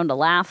people who are known to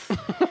laugh.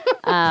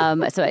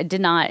 So it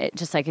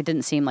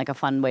didn't seem like a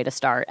fun way to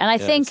start. And I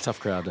think it's a tough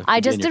crowd to I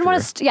be just in your didn't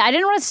want to, I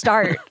didn't want to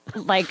start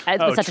like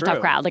with such a tough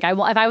true. crowd. Like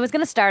if I was going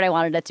to start, I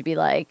wanted it to be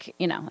like,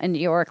 in New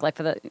York, like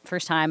for the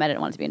first time, I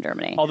didn't want it to be in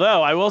Germany.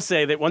 Although I will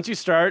say that once you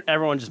start,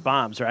 everyone just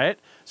bombs, right?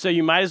 So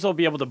you might as well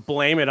be able to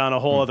blame it on a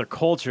whole other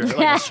culture.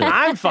 Like,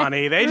 I'm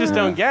funny. They just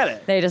don't get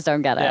it. They just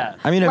don't get it. Yeah.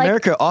 I mean, Like-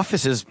 America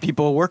offices,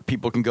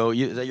 people can go.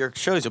 At your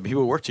shows,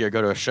 people work to you,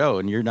 go to a show,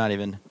 and you're not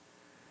even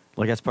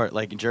like that's part.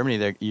 Like in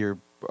Germany, your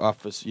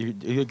office, you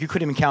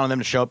couldn't even count on them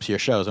to show up to your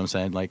shows. I'm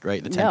saying, like,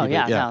 right, the 10 No,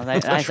 people. yeah, no.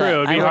 I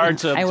True. It'd be hard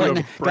to I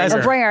wouldn't. bring A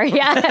her. bringer,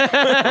 yeah.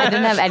 I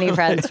didn't have any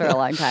friends for a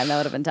long time. That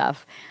would have been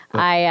tough.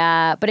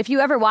 But if you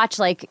ever watch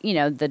like on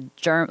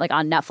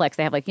Netflix,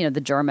 they have like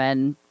the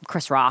German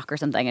Chris Rock or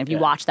something. And if you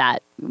watch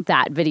that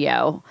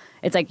video,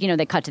 it's like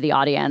they cut to the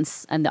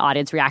audience and the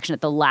audience reaction at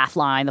the laugh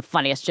line, the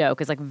funniest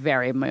joke is like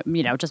very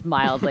just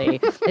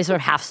mildly. They sort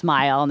of half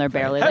smile and they're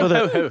barely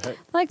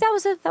like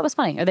that was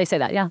funny, or they say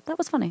that that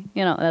was funny.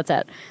 That's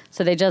it.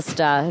 So they just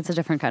it's a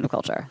different kind of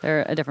culture.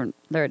 They're a different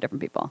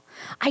people.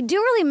 I do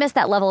really miss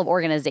that level of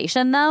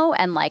organization though,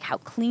 and like how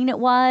clean it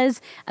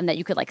was, and that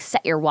you could like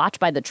set your watch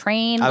by the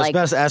train. I was like,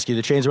 about to ask you,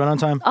 the trains run on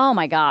time? oh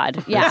my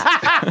god, yeah.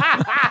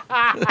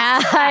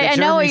 I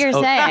know what you're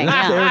saying. They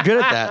Yeah. were good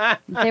at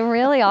that. They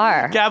really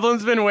are.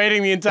 Kaplan's been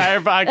waiting the entire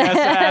podcast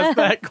to ask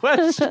that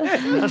question.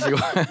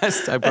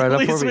 I brought At it up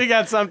least for we me.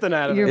 got something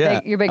out of You're it.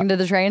 Yeah. you're big into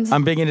the trains.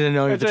 I'm big into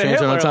knowing if It's the a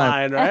trains run on Hitler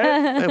time.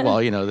 line, right? Well,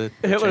 the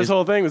Hitler's trains-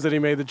 whole thing was that he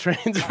made the trains.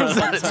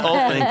 His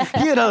whole thing.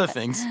 He had other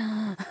things.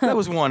 That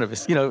was one of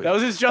his. That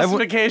was his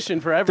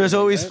justification for everything. There's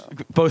always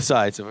right? both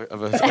sides of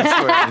a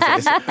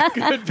story.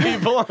 good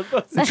people on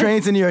both sides. The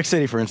trains in New York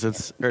City, for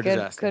instance, are a good,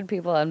 disaster. good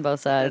people on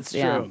both sides. That's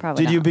Yeah, true.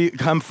 probably. Did you not.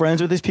 become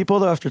friends with these people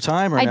though after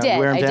time, or I not? did.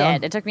 Wear 'em I down?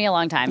 did. It took me a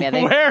long time. Yeah,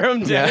 they. Wear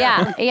them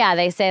down. Yeah.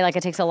 They say like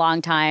it takes a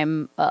long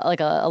time, like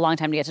a long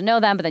time to get to know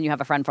them, but then you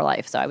have a friend for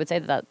life. So I would say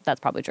that's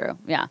probably true.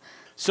 Yeah.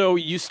 So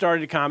you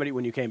started comedy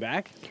when you came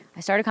back? I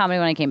started comedy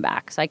when I came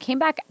back. So I came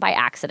back by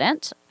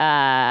accident.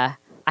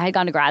 I had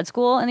gone to grad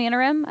school in the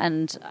interim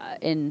and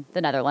in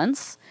the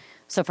Netherlands.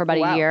 So for about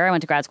Wow. a year, I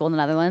went to grad school in the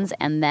Netherlands,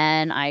 and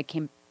then I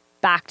came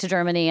back to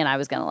Germany, and I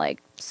was going to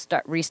like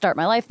restart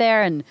my life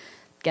there and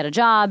get a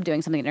job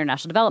doing something in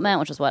international development,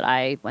 which is what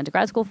I went to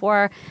grad school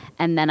for.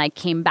 And then I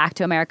came back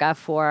to America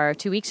for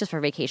 2 weeks just for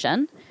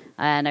vacation.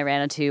 And I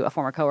ran into a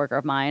former coworker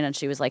of mine, and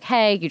she was like,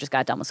 "Hey, you just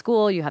got done with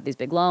school. You have these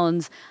big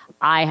loans.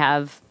 I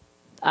have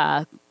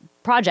a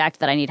project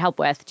that I need help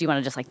with. Do you want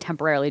to just like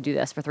temporarily do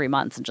this for 3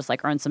 months and just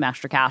like earn some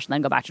extra cash and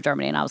then go back to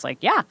Germany?" And I was like,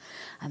 "Yeah."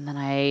 And then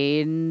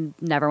I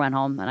never went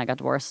home, and I got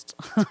divorced.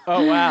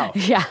 Oh, wow.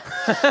 Yeah.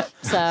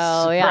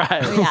 So yeah,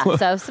 Surprise. yeah.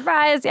 So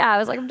surprise. Yeah, I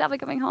was like, I'm definitely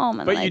coming home.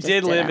 And But I you just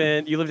did live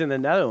didn't. you lived in the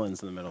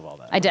Netherlands in the middle of all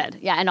that. I did.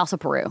 Yeah, and also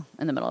Peru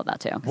in the middle of that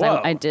too. 'Cause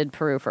Whoa. I did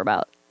Peru for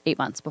about 8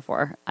 months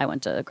before I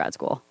went to grad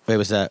school. Wait,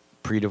 was that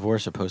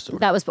pre-divorce or post-divorce?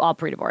 That was all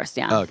pre-divorced.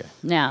 Yeah. Oh, okay.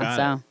 Yeah. Got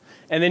so. it.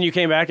 And then you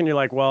came back and you're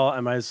like, well,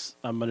 I'm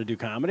going to do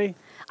comedy?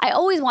 I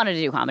always wanted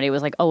to do comedy. It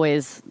was like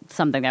always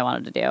something I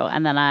wanted to do.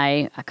 And then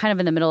I kind of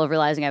in the middle of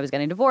realizing I was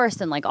getting divorced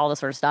and like all this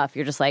sort of stuff,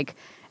 you're just like,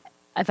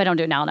 if I don't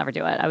do it now, I'll never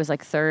do it. I was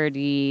like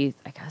 30,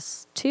 I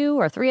guess 2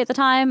 or 3 at the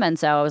time. And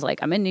so I was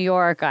like, I'm in New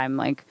York. I'm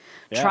like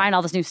trying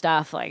all this new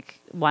stuff. Like,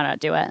 why not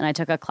do it? And I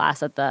took a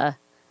class at the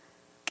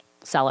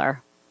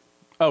Cellar.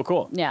 Oh,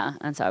 cool. Yeah.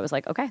 And so I was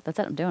like, okay, that's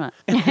it. I'm doing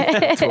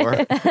it.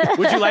 Tour.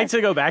 Would you like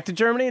to go back to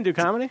Germany and do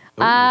comedy?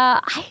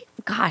 I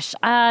Gosh,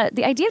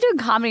 the idea of doing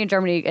comedy in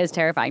Germany is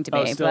terrifying to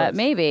me, still but is.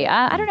 maybe.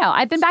 I don't know.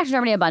 I've been back to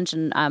Germany a bunch,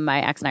 and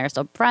my ex and I are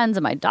still friends,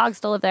 and my dogs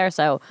still live there,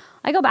 so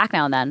I go back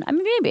now and then. I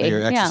mean, maybe.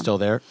 Your ex yeah. is still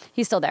there,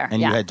 He's still there. and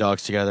yeah. you had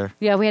dogs together.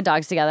 Yeah, we had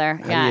dogs together.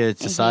 How do you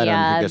decide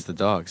on who gets the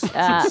dogs?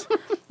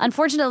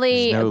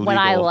 Unfortunately, There's no when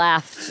I legal-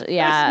 left,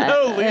 yeah,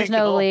 There's no there's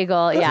no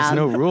legal. Yeah, There's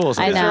no rules.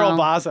 I on that. You're know. all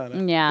boss on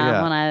it.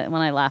 Yeah, Yeah.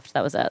 when I left,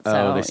 that was it. So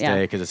Oh, they yeah.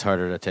 stay because it's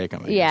harder to take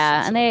them.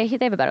 Yeah, and they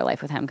have a better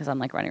life with him because I'm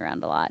like running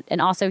around a lot. And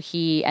also,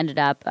 he ended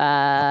up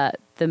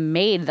the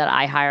maid that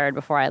I hired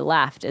before I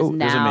left is Oh,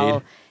 there's a now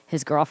maid.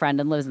 his girlfriend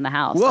and lives in the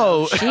house.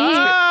 Whoa. So she was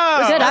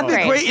a good That'd be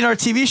upgrade. great in our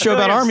TV show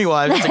about Army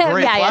wives. It's a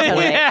great yeah, plot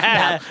totally. point.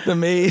 Yeah. The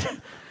maid.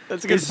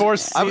 That's a good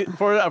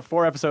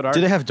four episode arc. Do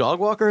they have dog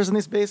walkers in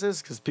these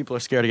bases? Because people are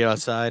scared to get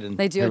outside. And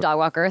They do have dog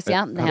walkers.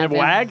 Yeah, They have yeah.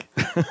 wag?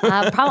 Probably,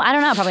 I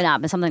don't know. Probably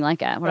not, but something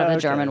like it. Whatever Okay.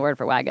 the German word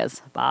for wag is.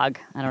 Bog.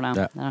 I don't know.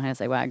 Yeah. I don't know how to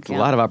say wag. a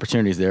lot of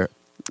opportunities there.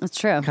 It's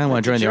true. Kind of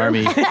want to join the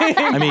Army.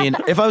 I mean,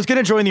 if I was going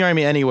to join the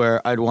Army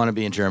anywhere, I'd want to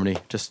be in Germany.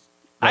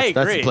 I agree.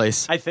 That's the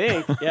place. I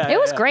think. Yeah, It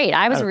was yeah. great.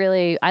 I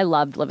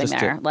loved living Just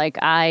there.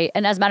 to-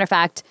 And as a matter of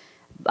fact,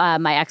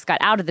 my ex got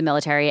out of the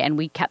military and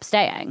we kept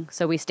staying.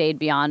 So we stayed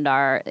beyond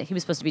he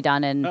was supposed to be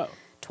done in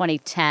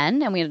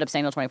 2010 and we ended up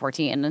staying till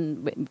 2014.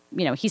 And,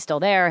 he's still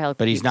there.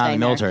 But he's keep not in staying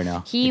the there. military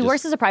now. He He just-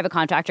 works as a private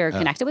contractor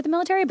connected with the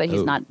military, but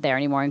he's Oh. not there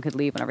anymore and could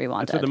leave whenever he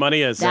wanted. That's where the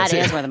money is. That That's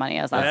is it. where the money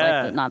is. That's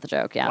Yeah. not the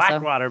joke. Yeah. So,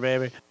 Blackwater,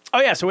 baby.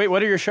 Oh, yeah. So, wait,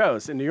 what are your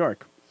shows in New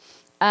York?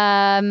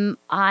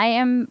 I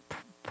am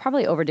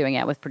probably overdoing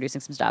it with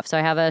producing some stuff. So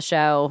I have a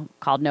show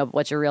called No, But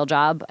What's Your Real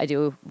Job? I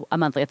do a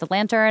monthly at the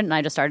Lantern, and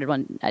I just started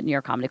one at New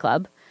York Comedy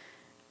Club.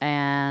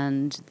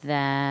 And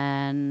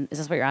then, is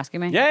this what you're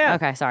asking me? Yeah.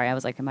 Okay, sorry. I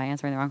was like, am I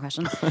answering the wrong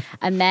question?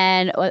 And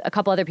then a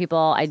couple other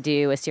people, I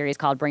do a series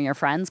called Bring Your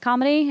Friends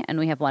Comedy, and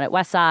we have one at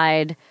West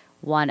Side,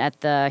 one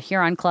at the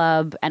Huron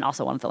Club, and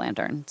also one at the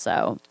Lantern.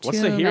 So What's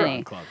too the Huron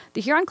many. Club?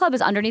 The Huron Club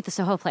is underneath the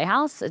Soho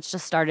Playhouse. It's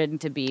just started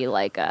to be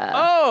like a.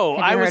 Oh,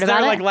 Have you I was heard there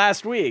about like it?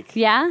 last week.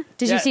 Yeah?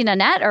 Did Yeah. you see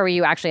Nanette, or were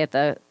you actually at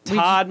the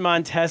Todd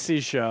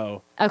Montesi's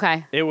show.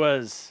 Okay. It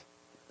was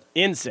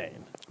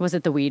insane. Was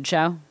it the weed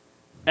show?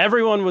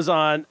 Everyone was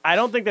on. I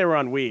don't think they were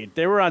on weed.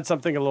 They were on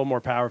something a little more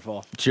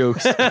powerful.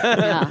 Jokes.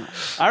 Yeah.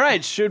 All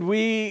right. Should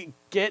we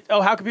get?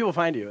 Oh, how can people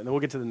find you? And then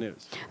we'll get to the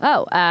news.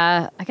 Oh,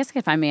 I guess you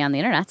can find me on the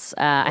internets.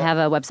 I have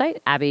a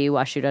website,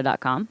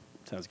 abbywashuta.com.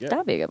 Sounds good. That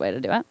would be a good way to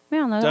do it.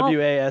 Yeah,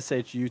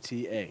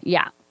 WASHUTA.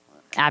 Yeah.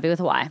 Abby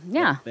with a Y.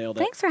 Yeah. nailed it.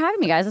 Thanks for having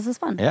me, guys. This is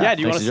fun. Yeah.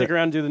 Do you want thanks to stick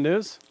around and do the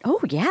news?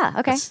 Oh, yeah.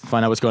 Okay. Let's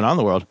find out what's going on in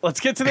the world.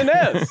 Let's get to the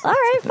news. All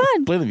right,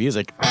 fun. Play the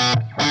music.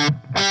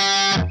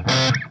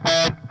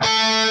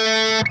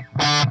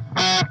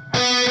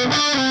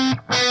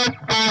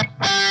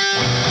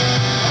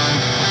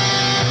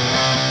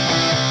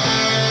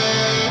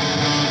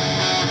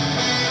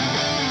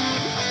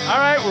 All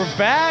right, we're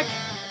back.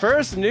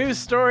 First news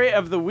story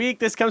of the week.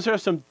 This comes from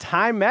some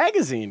Time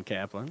Magazine,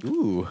 Kaplan.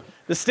 Ooh.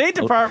 The State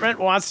Department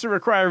wants to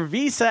require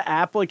visa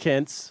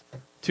applicants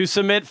to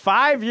submit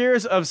 5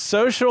 years of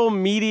social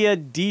media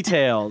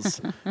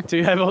details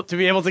to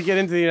be able to get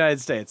into the United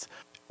States.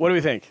 What do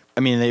we think?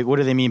 I mean, what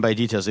do they mean by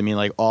details? They mean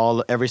like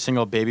every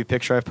single baby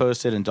picture I've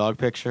posted and dog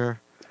picture?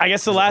 I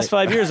guess the last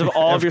 5 years of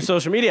all of your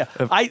social media.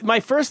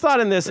 My first thought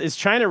in this is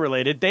China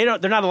related. They're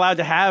not allowed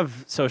to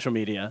have social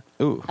media.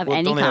 Ooh. Of Well,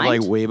 any don't they have like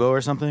kind? Weibo or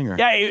something? Or?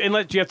 Yeah,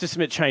 unless do you have to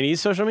submit Chinese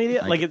social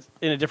media, like it's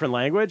in a different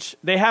language.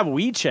 They have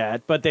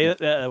WeChat, but they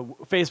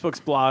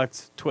Facebook's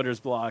blocked, Twitter's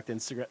blocked,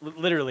 Instagram,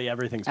 literally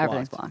everything's blocked.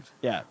 Everything's blocked.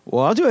 Yeah.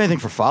 Well, I'll do anything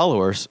for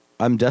followers.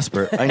 I'm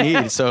desperate. I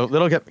need. So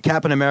little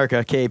Cap in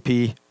America,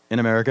 KP in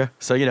America.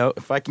 So,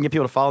 if I can get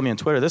people to follow me on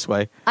Twitter this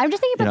way. I'm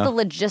just thinking about You know. the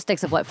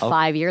logistics of what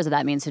 5 years of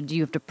that means. So do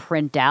you have to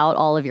print out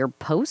all of your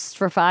posts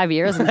for 5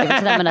 years and give it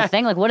to them in a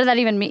thing? Like, what does that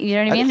even mean? You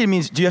know what I I think mean? it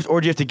means, do you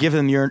have to give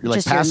them your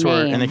Just your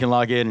password name. and they can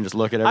log in and just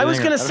look at everything? I was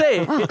gonna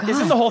say, Oh,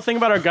 isn't the whole thing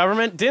about our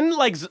government? Didn't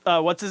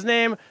what's his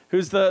name?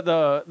 Who's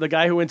the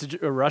guy who went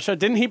to Russia?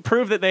 Didn't he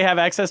prove that they have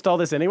access to all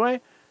this anyway?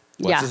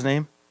 What's Yeah. his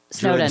name?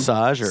 Snowden. Julian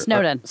Assange or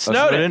Snowden.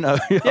 Snowden. Oh,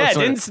 Yeah, Snowden.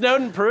 didn't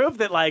Snowden prove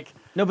that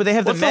No, but they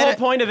have What's the the whole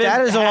point of it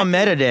That is all hacking?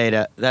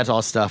 metadata. That's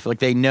all stuff. Like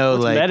they know,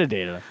 what's like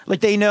metadata?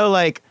 like they know,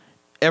 like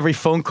every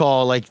phone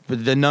call, like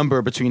the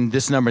number between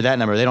this number, that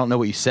number. They don't know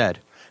what you said.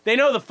 They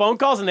know the phone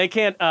calls and they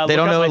can't look don't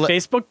up know, my like-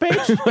 Facebook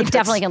page. You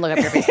definitely can look up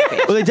your Facebook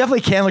page. Well, they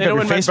definitely can look They up know your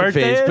when my Facebook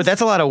birthday page, is? but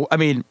that's a lot of. I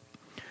mean,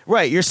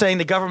 right? You're saying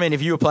the government,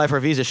 if you apply for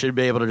a visa, should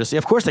be able to just.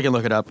 Of course, they can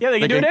look it up. Yeah, they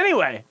can do it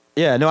anyway.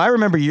 Yeah, no, I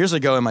remember years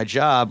ago in my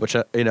job, which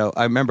I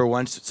remember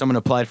once someone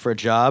applied for a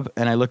job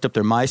and I looked up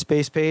their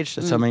MySpace page.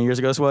 That's how many years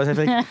ago this was, I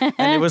think.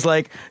 And it was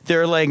like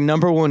their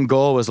number one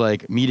goal was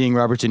like meeting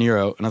Robert De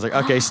Niro, and I was like,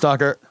 okay,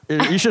 stalker,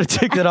 you should have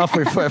taken that off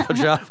for your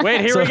job.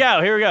 Wait, here So- we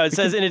go. Here we go. It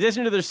says in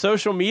addition to their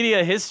social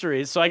media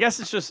histories, so I guess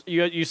it's just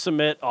you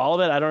submit all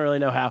of it. I don't really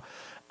know how.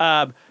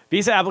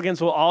 Visa applicants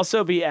will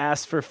also be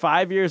asked for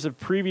 5 years of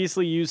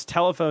previously used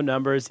telephone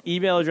numbers,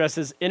 email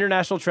addresses,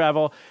 international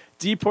travel,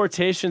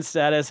 deportation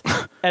status,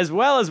 as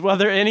well as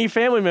whether any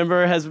family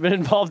member has been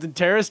involved in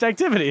terrorist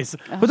activities.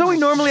 But don't we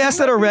normally ask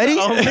that already?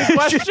 Only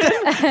question.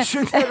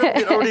 Shouldn't that have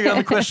been already on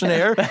the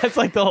questionnaire? That's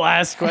like the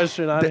last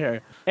question on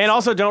here. And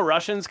also, don't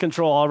Russians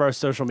control all of our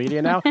social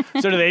media now?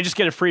 So do they just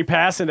get a free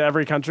pass into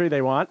every country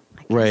they want?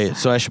 Right.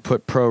 So I should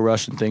put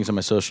pro-Russian things on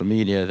my social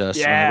media. Thus,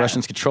 when Yeah. the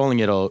Russians controlling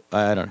it,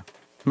 I don't know.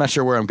 I'm not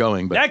sure where I'm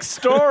going, but Next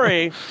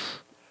story.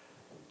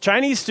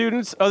 Chinese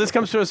students. Oh, this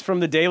comes to us from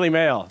the Daily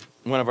Mail.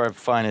 one of our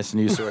finest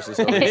news sources.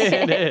 Always.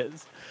 It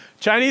is.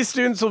 Chinese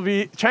student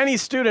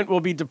will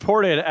be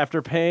deported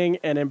after paying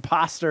an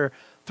imposter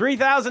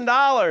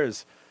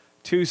 $3,000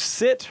 to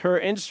sit her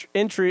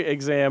entry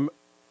exam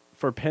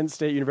for Penn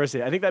State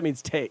University. I think that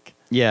means take.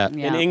 Yeah.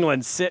 Yeah. In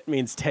England, sit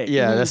means take.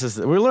 Yeah,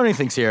 we're learning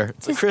things here.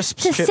 It's a crisp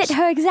To chips. sit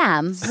her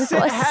exam. We've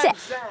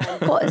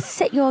got to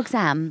sit your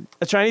exam.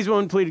 A Chinese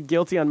woman pleaded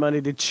guilty on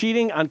Monday to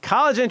cheating on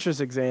college entrance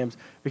exams,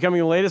 becoming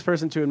the latest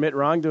person to admit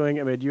wrongdoing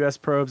amid U.S.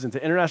 probes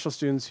into international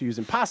students who use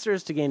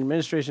imposters to gain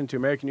administration to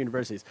American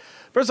universities.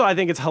 First of all, I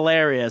think it's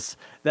hilarious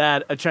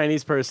that a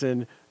Chinese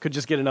person could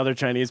just get another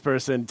Chinese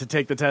person to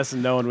take the test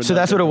and no one would So know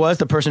that's the what it difference. was?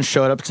 The person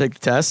showed up to take the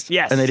test?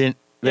 Yes. And they didn't.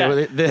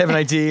 Yeah. They have an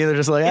ID. They're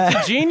just like,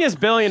 It's a genius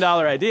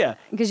billion-dollar idea.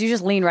 Because you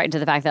just lean right into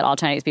the fact that all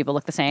Chinese people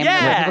look the same. Yeah,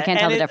 and people can't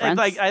tell and the difference.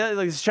 Like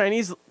this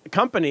Chinese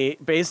company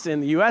based in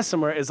the U.S.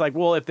 somewhere is like,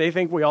 well, if they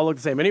think we all look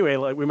the same anyway,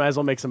 like, we might as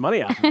well make some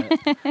money off of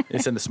it. They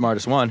send the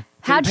smartest one.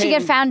 How'd she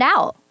get found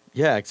out?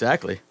 Yeah,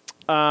 exactly.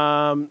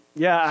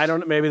 Yeah, I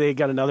don't. Maybe they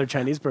got another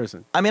Chinese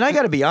person. I mean, I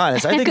got to be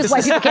honest. I think Because this white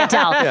is, people can't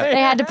tell. They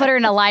had to put her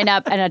in a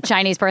lineup, and a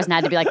Chinese person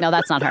had to be like, "No,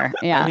 that's not her."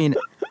 Yeah. I mean,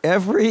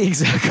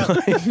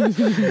 exactly.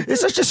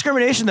 It's such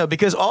discrimination though,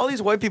 because all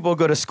these white people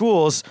go to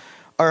schools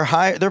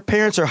their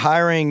parents are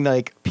hiring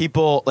like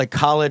people like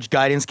college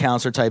guidance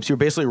counselor types who are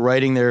basically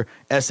writing their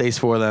essays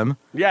for them.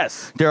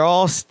 Yes. They're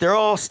all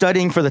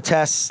studying for the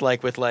tests,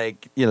 like with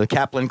the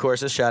Kaplan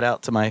courses. Shout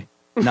out to my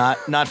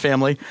not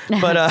family,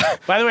 but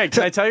By the way,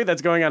 can I tell you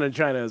that's going on in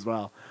China as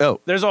well?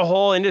 Oh. There's a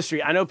whole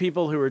industry. I know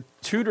people who are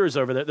tutors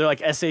over there. They're like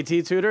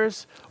SAT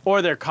tutors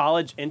or they're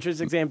college entrance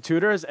exam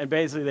tutors, and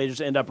basically they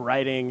just end up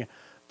writing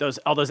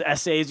all those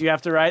essays you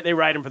have to write. They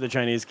write them for the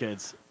Chinese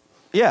kids.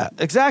 yeah,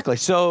 exactly.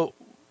 So.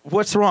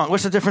 What's wrong?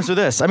 What's the difference with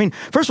this? I mean,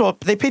 first of all,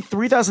 they paid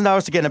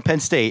 $3,000 to get into Penn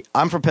State.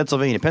 I'm from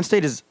Pennsylvania. Penn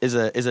State is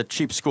a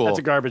cheap school. That's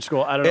a garbage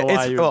school. I don't know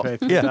why you would pay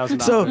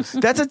 $3,000. So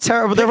that's a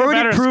terrible. They've Pick a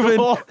already better proven.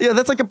 school. Yeah,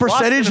 that's like a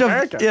percentage Lost in of.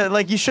 America. Yeah,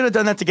 like you should have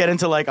done that to get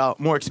into like a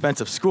more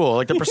expensive school.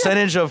 Like the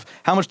percentage of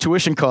how much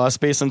tuition costs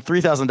based on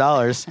 $3,000.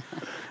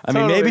 I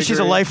mean, Totally maybe she's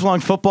a agree. lifelong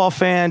football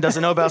fan,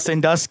 doesn't know about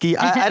Sandusky.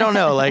 I don't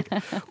know. Like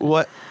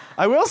what?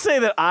 I will say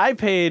that I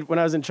paid, when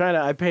I was in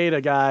China, I paid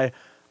a guy,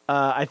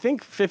 I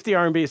think 50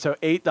 RMB, so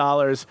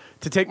 $8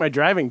 to take my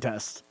driving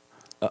test.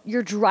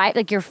 Your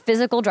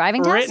physical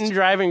driving Written test?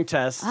 driving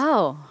test.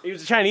 Oh. He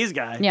was a Chinese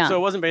guy, Yeah. so it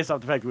wasn't based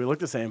off the fact that we looked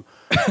the same.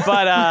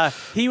 But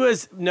he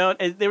was known.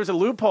 There was a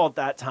loophole at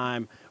that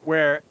time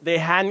where they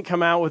hadn't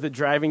come out with a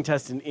driving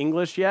test in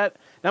English yet.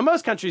 Now,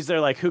 most countries, they're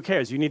like, who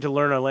cares? You need to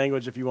learn our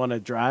language if you want to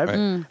drive.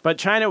 Right. But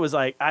China was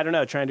like, I don't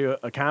know, trying to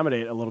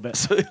accommodate a little bit.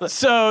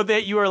 So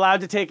that you were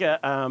allowed to take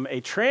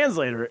a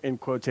translator, in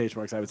quotation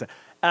marks, I would say,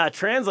 a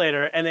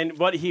translator, and then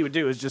what he would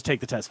do is just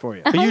take the test for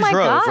you. But you my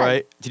drove, God.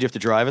 right? Did you have to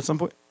drive at some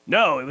point?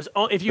 No, it was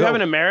if you have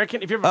an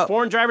American, if you have a Oh.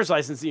 foreign driver's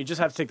license, then you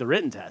just have to take the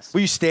written test. Were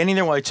you standing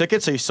there while you took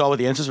it, so you saw what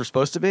the answers were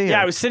supposed to be? Yeah,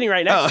 or- I was sitting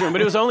right next to him,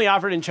 but it was only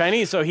offered in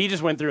Chinese, so he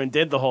just went through and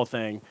did the whole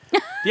thing.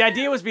 The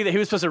idea was that he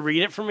was supposed to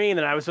read it for me, and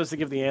then I was supposed to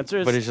give the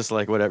answers. But it's just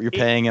like whatever. You're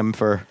paying him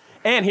for.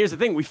 And here's the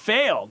thing: we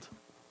failed.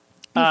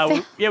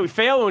 We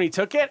failed when he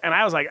took it, and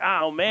I was like,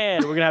 "Oh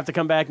man, we're gonna have to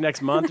come back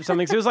next month or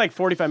something." So it was like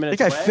 45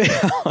 minutes. I think I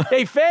away. failed.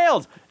 They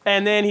failed,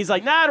 and then he's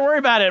like, "Nah, don't worry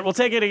about it. We'll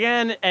take it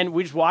again." And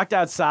we just walked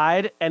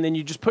outside, and then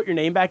you just put your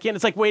name back in.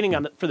 It's like waiting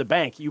for the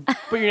bank. You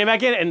put your name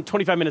back in, and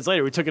 25 minutes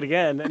later, we took it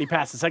again, and he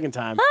passed the second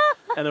time,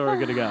 and then we were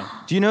good to go.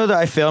 Do you know that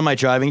I failed my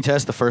driving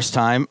test the first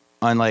time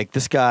on like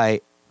this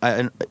guy?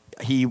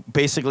 He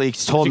basically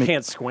told You me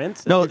can't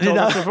squint. No, You told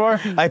no. us before.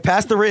 I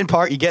passed the written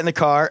part. You get in the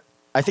car.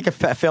 I think I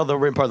failed the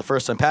written part the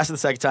first time. Passed it the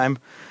second time.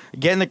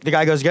 The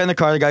guy goes, get in the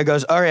car. The guy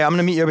goes, all right, I'm going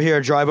to meet you over here.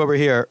 Drive over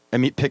here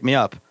and pick me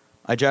up.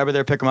 I drive over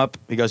there, pick him up.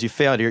 He goes, you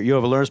failed. You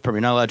have a learner's permit.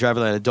 You're not allowed to drive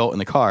with an adult in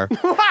the car.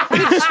 Tricked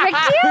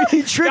you?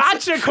 He tricked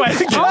Gotcha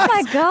question. Oh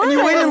my God. And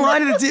you wait in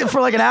line for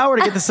like an hour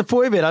to get this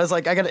appointment. I was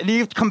like, you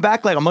have to come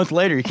back like a month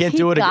later. You can't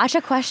do it again.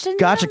 Gotcha question?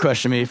 Gotcha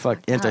question me. Fuck,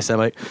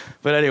 anti-Semite.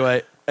 But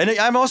anyway, and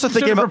I'm also Should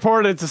thinking have about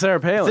reported to Sarah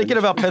Palin. Thinking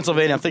about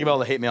Pennsylvania, I'm thinking about all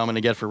the hate mail I'm going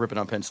to get for ripping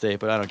on Penn State,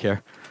 but I don't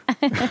care.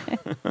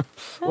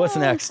 What's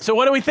next? So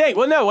what do we think?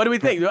 Well, no, what do we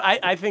think?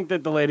 I think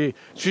that the lady,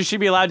 should she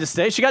be allowed to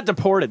stay? She got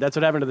deported. That's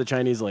what happened to the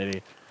Chinese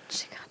lady.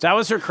 That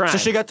was her crime. So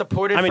she got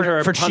deported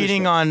her for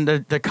cheating on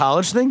the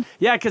college thing?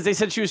 Yeah, because they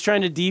said she was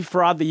trying to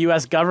defraud the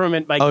U.S.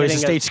 government by Oh, it getting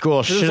was a state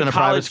school. She it was shouldn't a have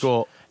private college-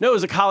 school. No, it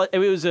was a college. It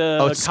was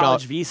a it's a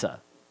college schol-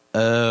 visa.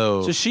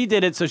 Oh. So she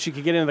did it so she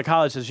could get into the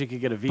college so she could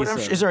get a But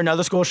visa. is there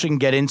another school she can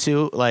get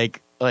into,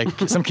 like like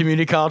some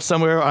community college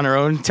somewhere on her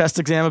own test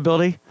exam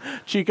ability.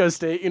 Chico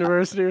State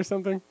University or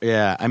something.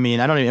 Yeah, I mean,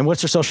 I don't even. And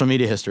what's her social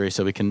media history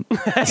so we can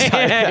tie it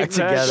back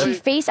together? She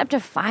faced up to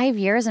 5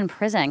 years in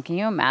prison. Can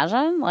you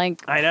imagine?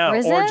 Like, I know,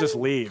 prison? or just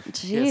leave.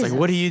 Jesus. It's like,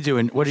 what are you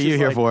doing? What are you She's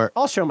here like, for?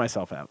 I'll show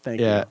myself out. Thank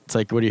you. Yeah, it's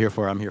like, what are you here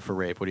for? I'm here for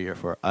rape. What are you here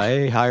for?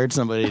 I hired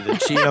somebody to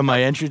cheat on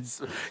my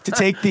entrance to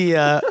take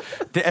the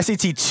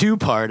SAT 2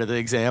 part of the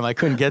exam. I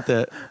couldn't get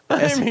the.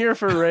 I'm here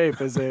for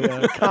rape is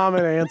a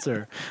common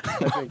answer,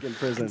 I think, in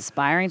prison.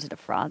 Conspiring to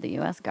defraud the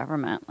U.S.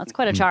 government. That's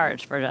quite a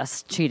charge for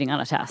just cheating on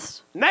a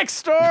test. Next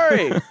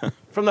story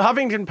from the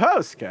Huffington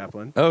Post,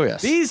 Kaplan. Oh,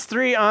 yes. These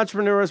 3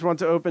 entrepreneurs want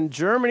to open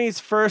Germany's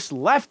first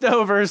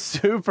leftovers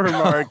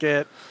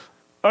supermarket.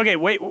 Okay,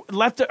 wait,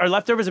 are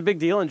leftovers a big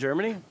deal in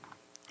Germany?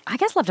 I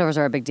guess leftovers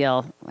are a big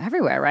deal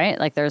everywhere, right?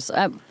 Like there's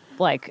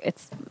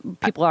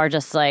people are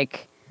just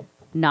like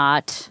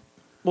not.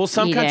 Well,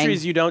 some eating.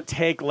 countries you don't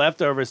take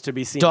leftovers to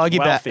be seen Doggy as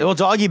bag. wealthy. Well,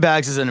 doggy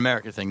bags is an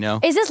American thing. No.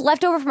 Is this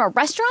leftover from a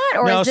restaurant,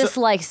 or No, is this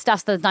like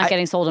stuff that's not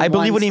getting sold in I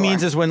believe one what he store?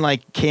 means is when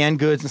like canned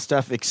goods and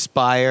stuff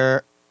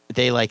expire,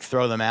 they like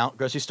throw them out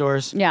grocery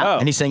stores. Yeah. Oh.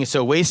 And he's saying it's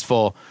so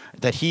wasteful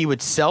that he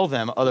would sell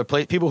them other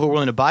people who are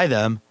willing to buy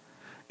them.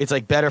 It's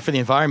like better for the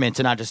environment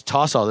to not just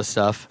toss all this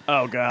stuff.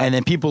 Oh, God. And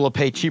then people will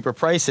pay cheaper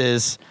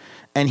prices.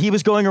 And he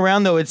was going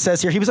around, though, it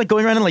says here, he was like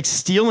going around and like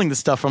stealing the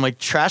stuff from like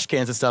trash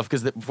cans and stuff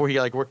because before he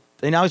like worked,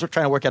 and now he's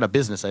trying to work out a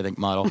business, I think,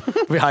 model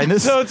behind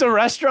this. So it's a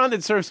restaurant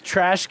that serves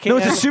trash cans. No,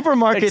 it's a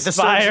supermarket that serves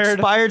expired.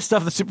 expired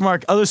stuff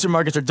other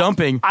supermarkets are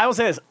dumping. I will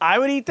say this. I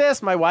would eat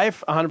this. My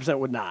wife 100%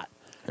 would not.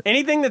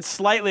 Anything that's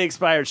slightly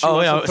expired, she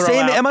wants to throw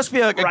same. out It must be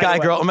a right guy,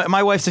 away. girl.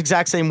 My wife's the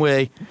exact same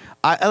way.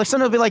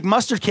 Alexandra will be like,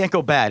 mustard can't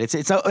go bad. It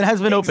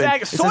hasn't been open.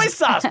 Exactly. Soy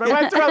sauce. My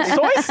wife threw out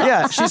soy sauce.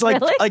 Yeah, she's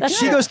like, Really?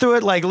 she goes through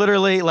it like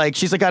literally, like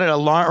she's like got an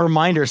alarm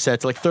reminder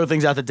set to like throw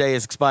things out the day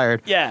is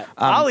expired. Yeah.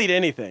 I'll eat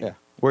anything. Yeah.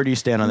 Where do you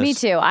stand on this? Me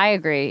too. I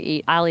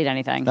agree. I'll eat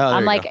anything. Oh, there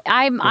I'm you like go.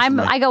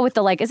 I go with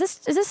the like. Is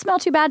this smell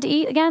too bad to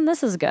eat again?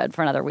 This is good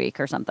for another week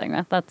or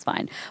something. That's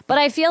fine. But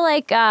I feel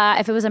like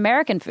if it was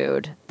American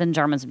food, then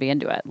Germans would be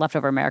into it.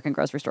 Leftover American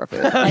grocery store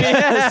food.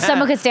 Like,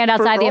 someone could stand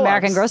outside the roll-ups.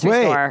 American grocery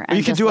store. And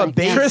you could just do a like,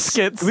 base.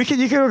 Triscuits.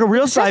 You could work a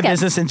real side Triscuits.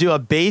 business and do a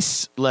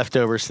base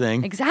leftovers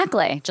thing,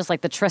 Exactly. Just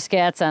like the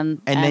Triscuits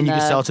and and then you can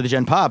the sell it to the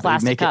Gen Pop.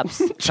 plastic Make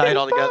cups. It, tie it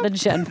all together. the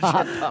Gen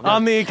Pop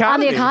On the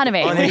economy. on the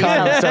economy. On the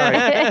economy,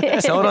 sorry.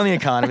 Sell it on the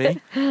economy.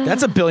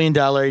 That's $1 billion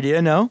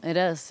idea, no? It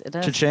is. It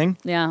is. Cha-ching.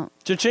 Yeah.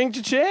 Cha-ching,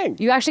 cha-ching.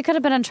 You actually could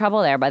have been in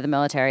trouble there by the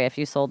military if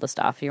you sold the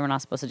stuff. You were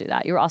not supposed to do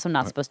that. You were also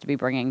not supposed to be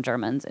bringing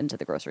Germans into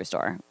the grocery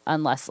store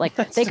unless, like,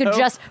 they could so-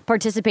 just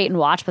participate and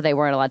watch, but they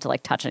weren't allowed to,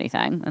 like, touch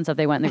anything. And so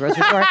they went in the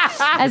grocery store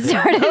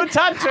and No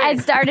touching.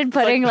 started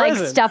putting, like,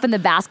 prison. stuff in the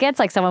baskets.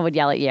 Like, someone would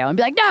yell at you and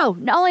be like, no,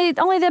 only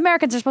the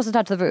Americans are supposed to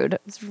touch the food.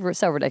 It's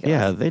so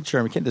ridiculous.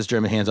 Yeah, can't this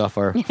German hands off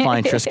our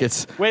fine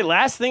Triscuits. Wait,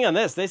 last thing on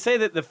this. They say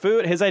that the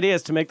food, his idea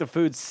is to make the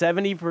food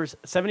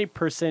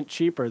 70%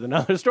 cheaper than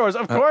other stores.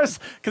 Of course,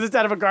 because it's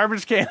out of a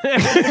garbage can.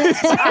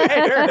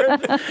 Expired.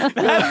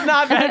 That's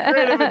not that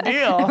great of a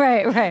deal.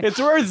 Right. It's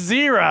worth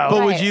zero.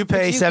 But would Right. you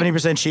pay But you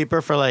 70%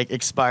 cheaper for like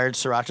expired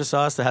sriracha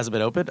sauce that hasn't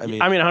been opened? I mean,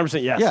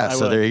 100% yes. yeah. I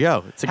So would. there you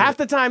go. It's a Half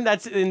good- the time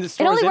that's in the It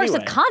stores only works anyway.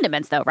 with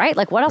condiments, though, right?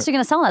 Like, what else are you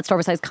going to sell in that store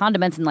besides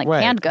condiments and, like,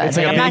 right. canned goods? It's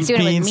like Like, a I'm not baked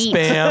doing it bean, with meat.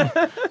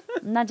 spam.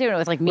 I'm not doing it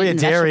with, like, meat We and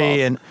had dairy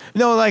vegetables. and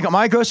no, like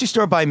my grocery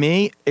store by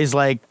me is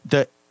like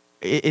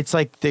it's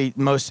like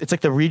it's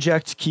like the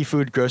reject key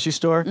food grocery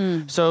store.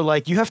 So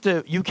like you have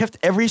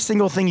every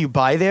single thing you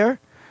buy there,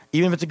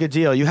 even if it's a good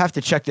deal, you have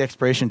to check the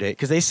expiration date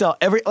because they sell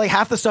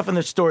half the stuff in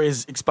the store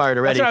is expired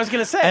already. That's what I was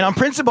gonna say. And on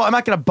principle, I'm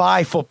not gonna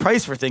buy full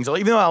price for things,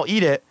 even though I'll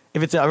eat it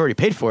if I've already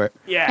paid for it.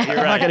 Yeah, you're I'm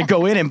not right. gonna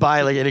go in and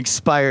buy like an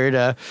expired,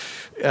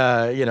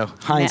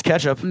 Heinz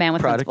ketchup Man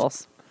with product.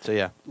 principles. So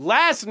yeah,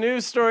 Last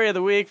news story of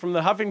the week from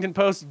the Huffington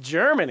Post,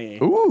 Germany.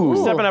 Ooh. We're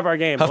stepping up our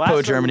game. HuffPo, Last one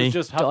was Germany.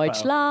 Just HuffPo.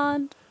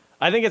 Deutschland.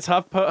 I think it's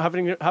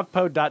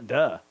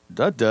HuffPo.duh.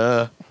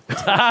 duh.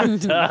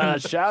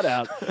 Shout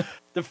out.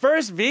 The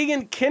first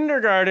vegan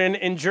kindergarten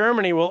in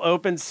Germany will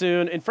open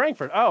soon in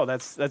Frankfurt. Oh,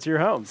 that's your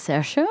home.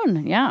 Sehr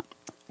schön. Yeah.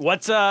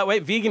 What's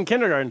vegan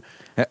kindergarten?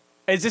 Yeah.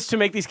 Is this to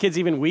make these kids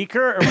even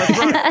weaker? Or what's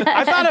wrong?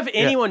 I thought if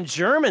anyone,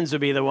 Germans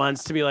would be the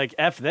ones to be like,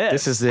 F this.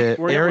 This is the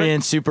We're-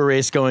 Aryan super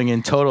race going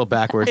in total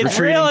backwards. It's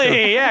retreating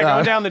really,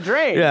 going down the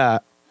drain. Yeah.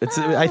 It's.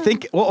 I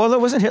think. Well, although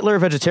wasn't Hitler a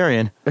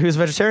vegetarian? He was a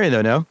vegetarian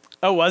though. No.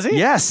 Oh, was he?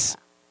 Yes.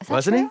 Is that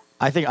Wasn't he? true?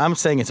 I think I'm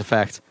saying it's a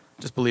fact.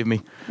 Just believe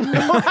me.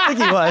 I think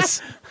he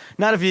was.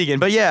 Not a vegan,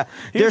 but yeah.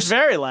 He was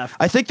very left.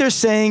 I think they're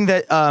saying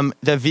that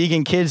the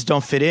vegan kids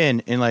don't fit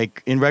in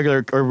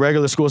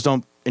regular schools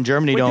don't in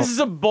Germany Wait, don't. this is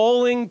a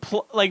bullying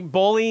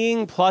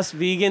plus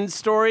vegan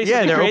story. So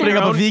yeah, they they're create opening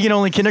their up own- a vegan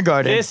only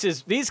kindergarten.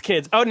 These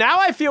kids. Oh, now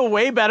I feel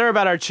way better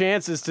about our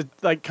chances to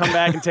like come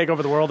back and take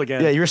over the world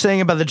again. Yeah, you were saying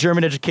about the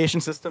German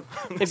education system.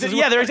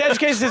 Their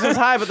education system's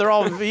high, but they're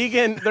all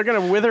vegan. They're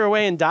gonna wither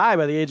away and die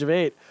by the age of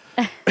 8.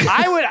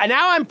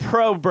 Now I'm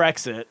pro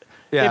Brexit.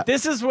 Yeah. If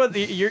this is what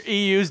your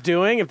EU's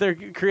doing, if they're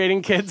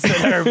creating kids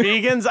that are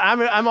vegans,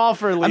 I'm all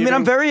for leaving. I mean,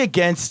 I'm very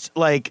against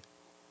like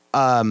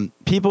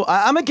people.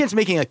 I'm against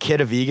making a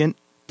kid a vegan.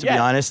 To be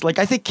honest, like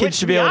I think kids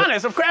should be able.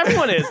 honest, of course,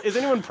 everyone is. Is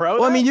anyone pro?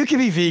 Well, I mean, you can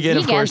be vegan,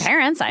 of course.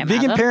 Parents, I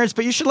imagine. Vegan parents,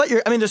 but you should let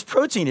your. I mean, there's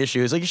protein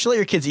issues. Like you should let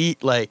your kids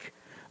eat like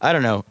I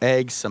don't know,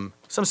 eggs, some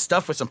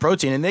stuff with some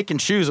protein, and they can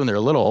choose when they're a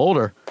little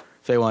older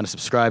if they want to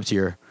subscribe to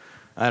your.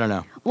 I don't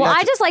know. Well,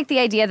 I just like the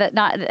idea that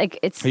not like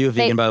it's. Are you a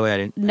vegan, by the way? I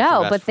didn't.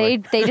 No, but they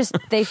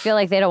feel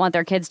like they don't want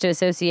their kids to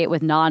associate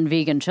with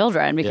non-vegan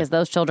children because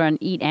those children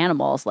eat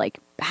animals like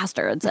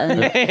bastards,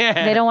 and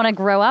they don't want to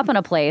grow up in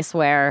a place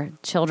where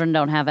children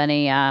don't have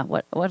any.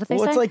 What do they say?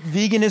 Well, it's like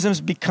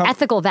veganism's become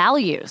ethical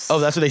values. Oh,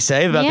 that's what they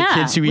say about the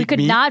kids who eat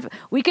meat?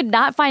 We could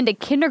not find a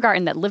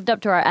kindergarten that lived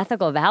up to our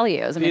ethical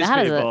values. I mean,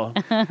 how does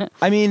it?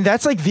 I mean,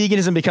 that's like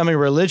veganism becoming a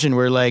religion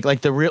where like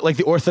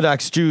the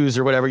Orthodox Jews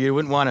or whatever, you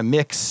wouldn't want to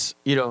mix,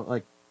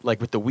 like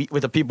with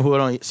the people who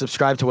don't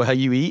subscribe to how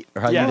you eat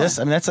or how you do this.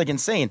 I mean, that's like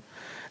insane.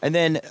 And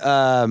then,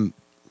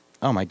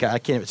 oh my God, I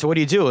can't. So what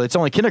do? It's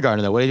only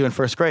kindergarten though. What do you do in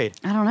first grade?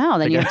 I don't know.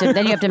 Then you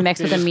have to mix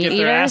with the meat get eaters.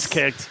 Their ass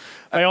kicked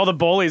by all the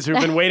bullies who've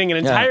been waiting an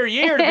entire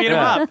year to beat them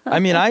up. I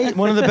mean,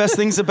 one of the best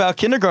things about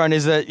kindergarten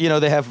is that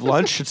they have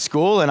lunch at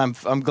school, and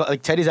I'm glad,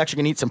 like Teddy's actually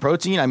gonna eat some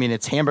protein. I mean,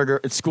 it's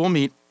school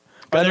meat.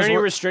 Are there any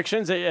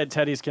restrictions at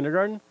Teddy's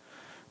kindergarten?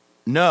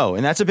 No,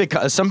 and that's a big.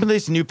 Some of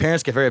these new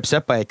parents get very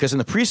upset by it because in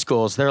the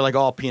preschools they're like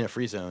all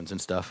peanut-free zones and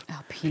stuff.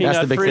 Oh, peanut-free That's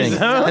the big thing,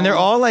 zone? and they're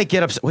all like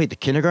get upset. Wait, the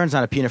kindergarten's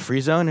not a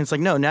peanut-free zone? And it's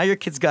like, no, now your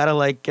kid's gotta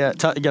like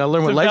gotta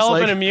learn what life's Develop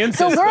like. an immune The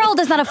system. world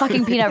is not a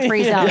fucking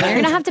peanut-free zone. You're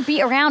gonna have to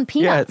be around Yeah,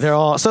 peanuts. they're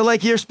all so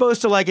like you're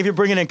supposed to like if you're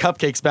bringing in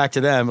cupcakes back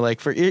to them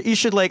like you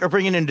should like or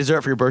bringing in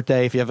dessert for your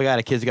birthday if you have got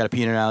a kid's got a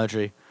peanut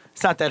allergy.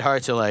 It's not that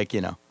hard to like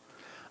I'm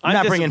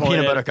not bringing peanut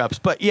disappointed. butter cups,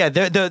 but yeah,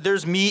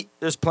 there's meat.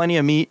 There's plenty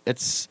of meat.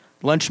 It's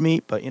lunch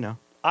meat, but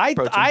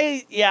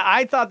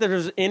I thought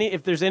that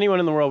if there's anyone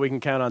in the world we can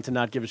count on to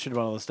not give a shit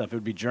about all this stuff, it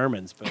would be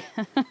Germans. But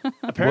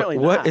apparently,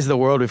 what is the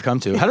world we've come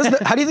to? How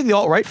do you think the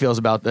alt-right feels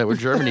about that? Where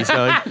Germany's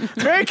going?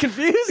 It's very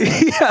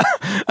confusing.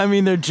 I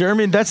mean, they're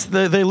German.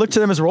 They look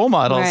to them as role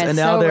models, Right, and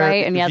now so they're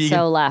right and yet vegan.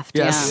 so left.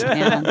 Yes.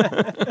 Yeah.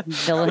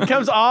 It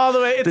comes all the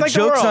way. It's The like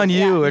joke's the world. on you.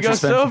 You It's go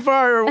just so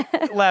far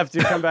left,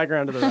 you come back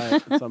around to the right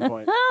at some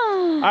point.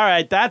 All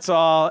right, that's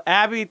all.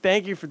 Abby,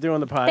 thank you for doing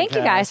the podcast. Thank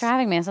you guys for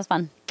having me. This was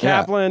fun.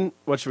 Kaplan,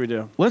 what should we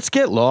do? Let's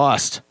get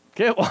lost.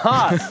 Get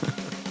lost.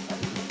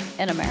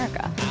 In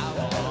America.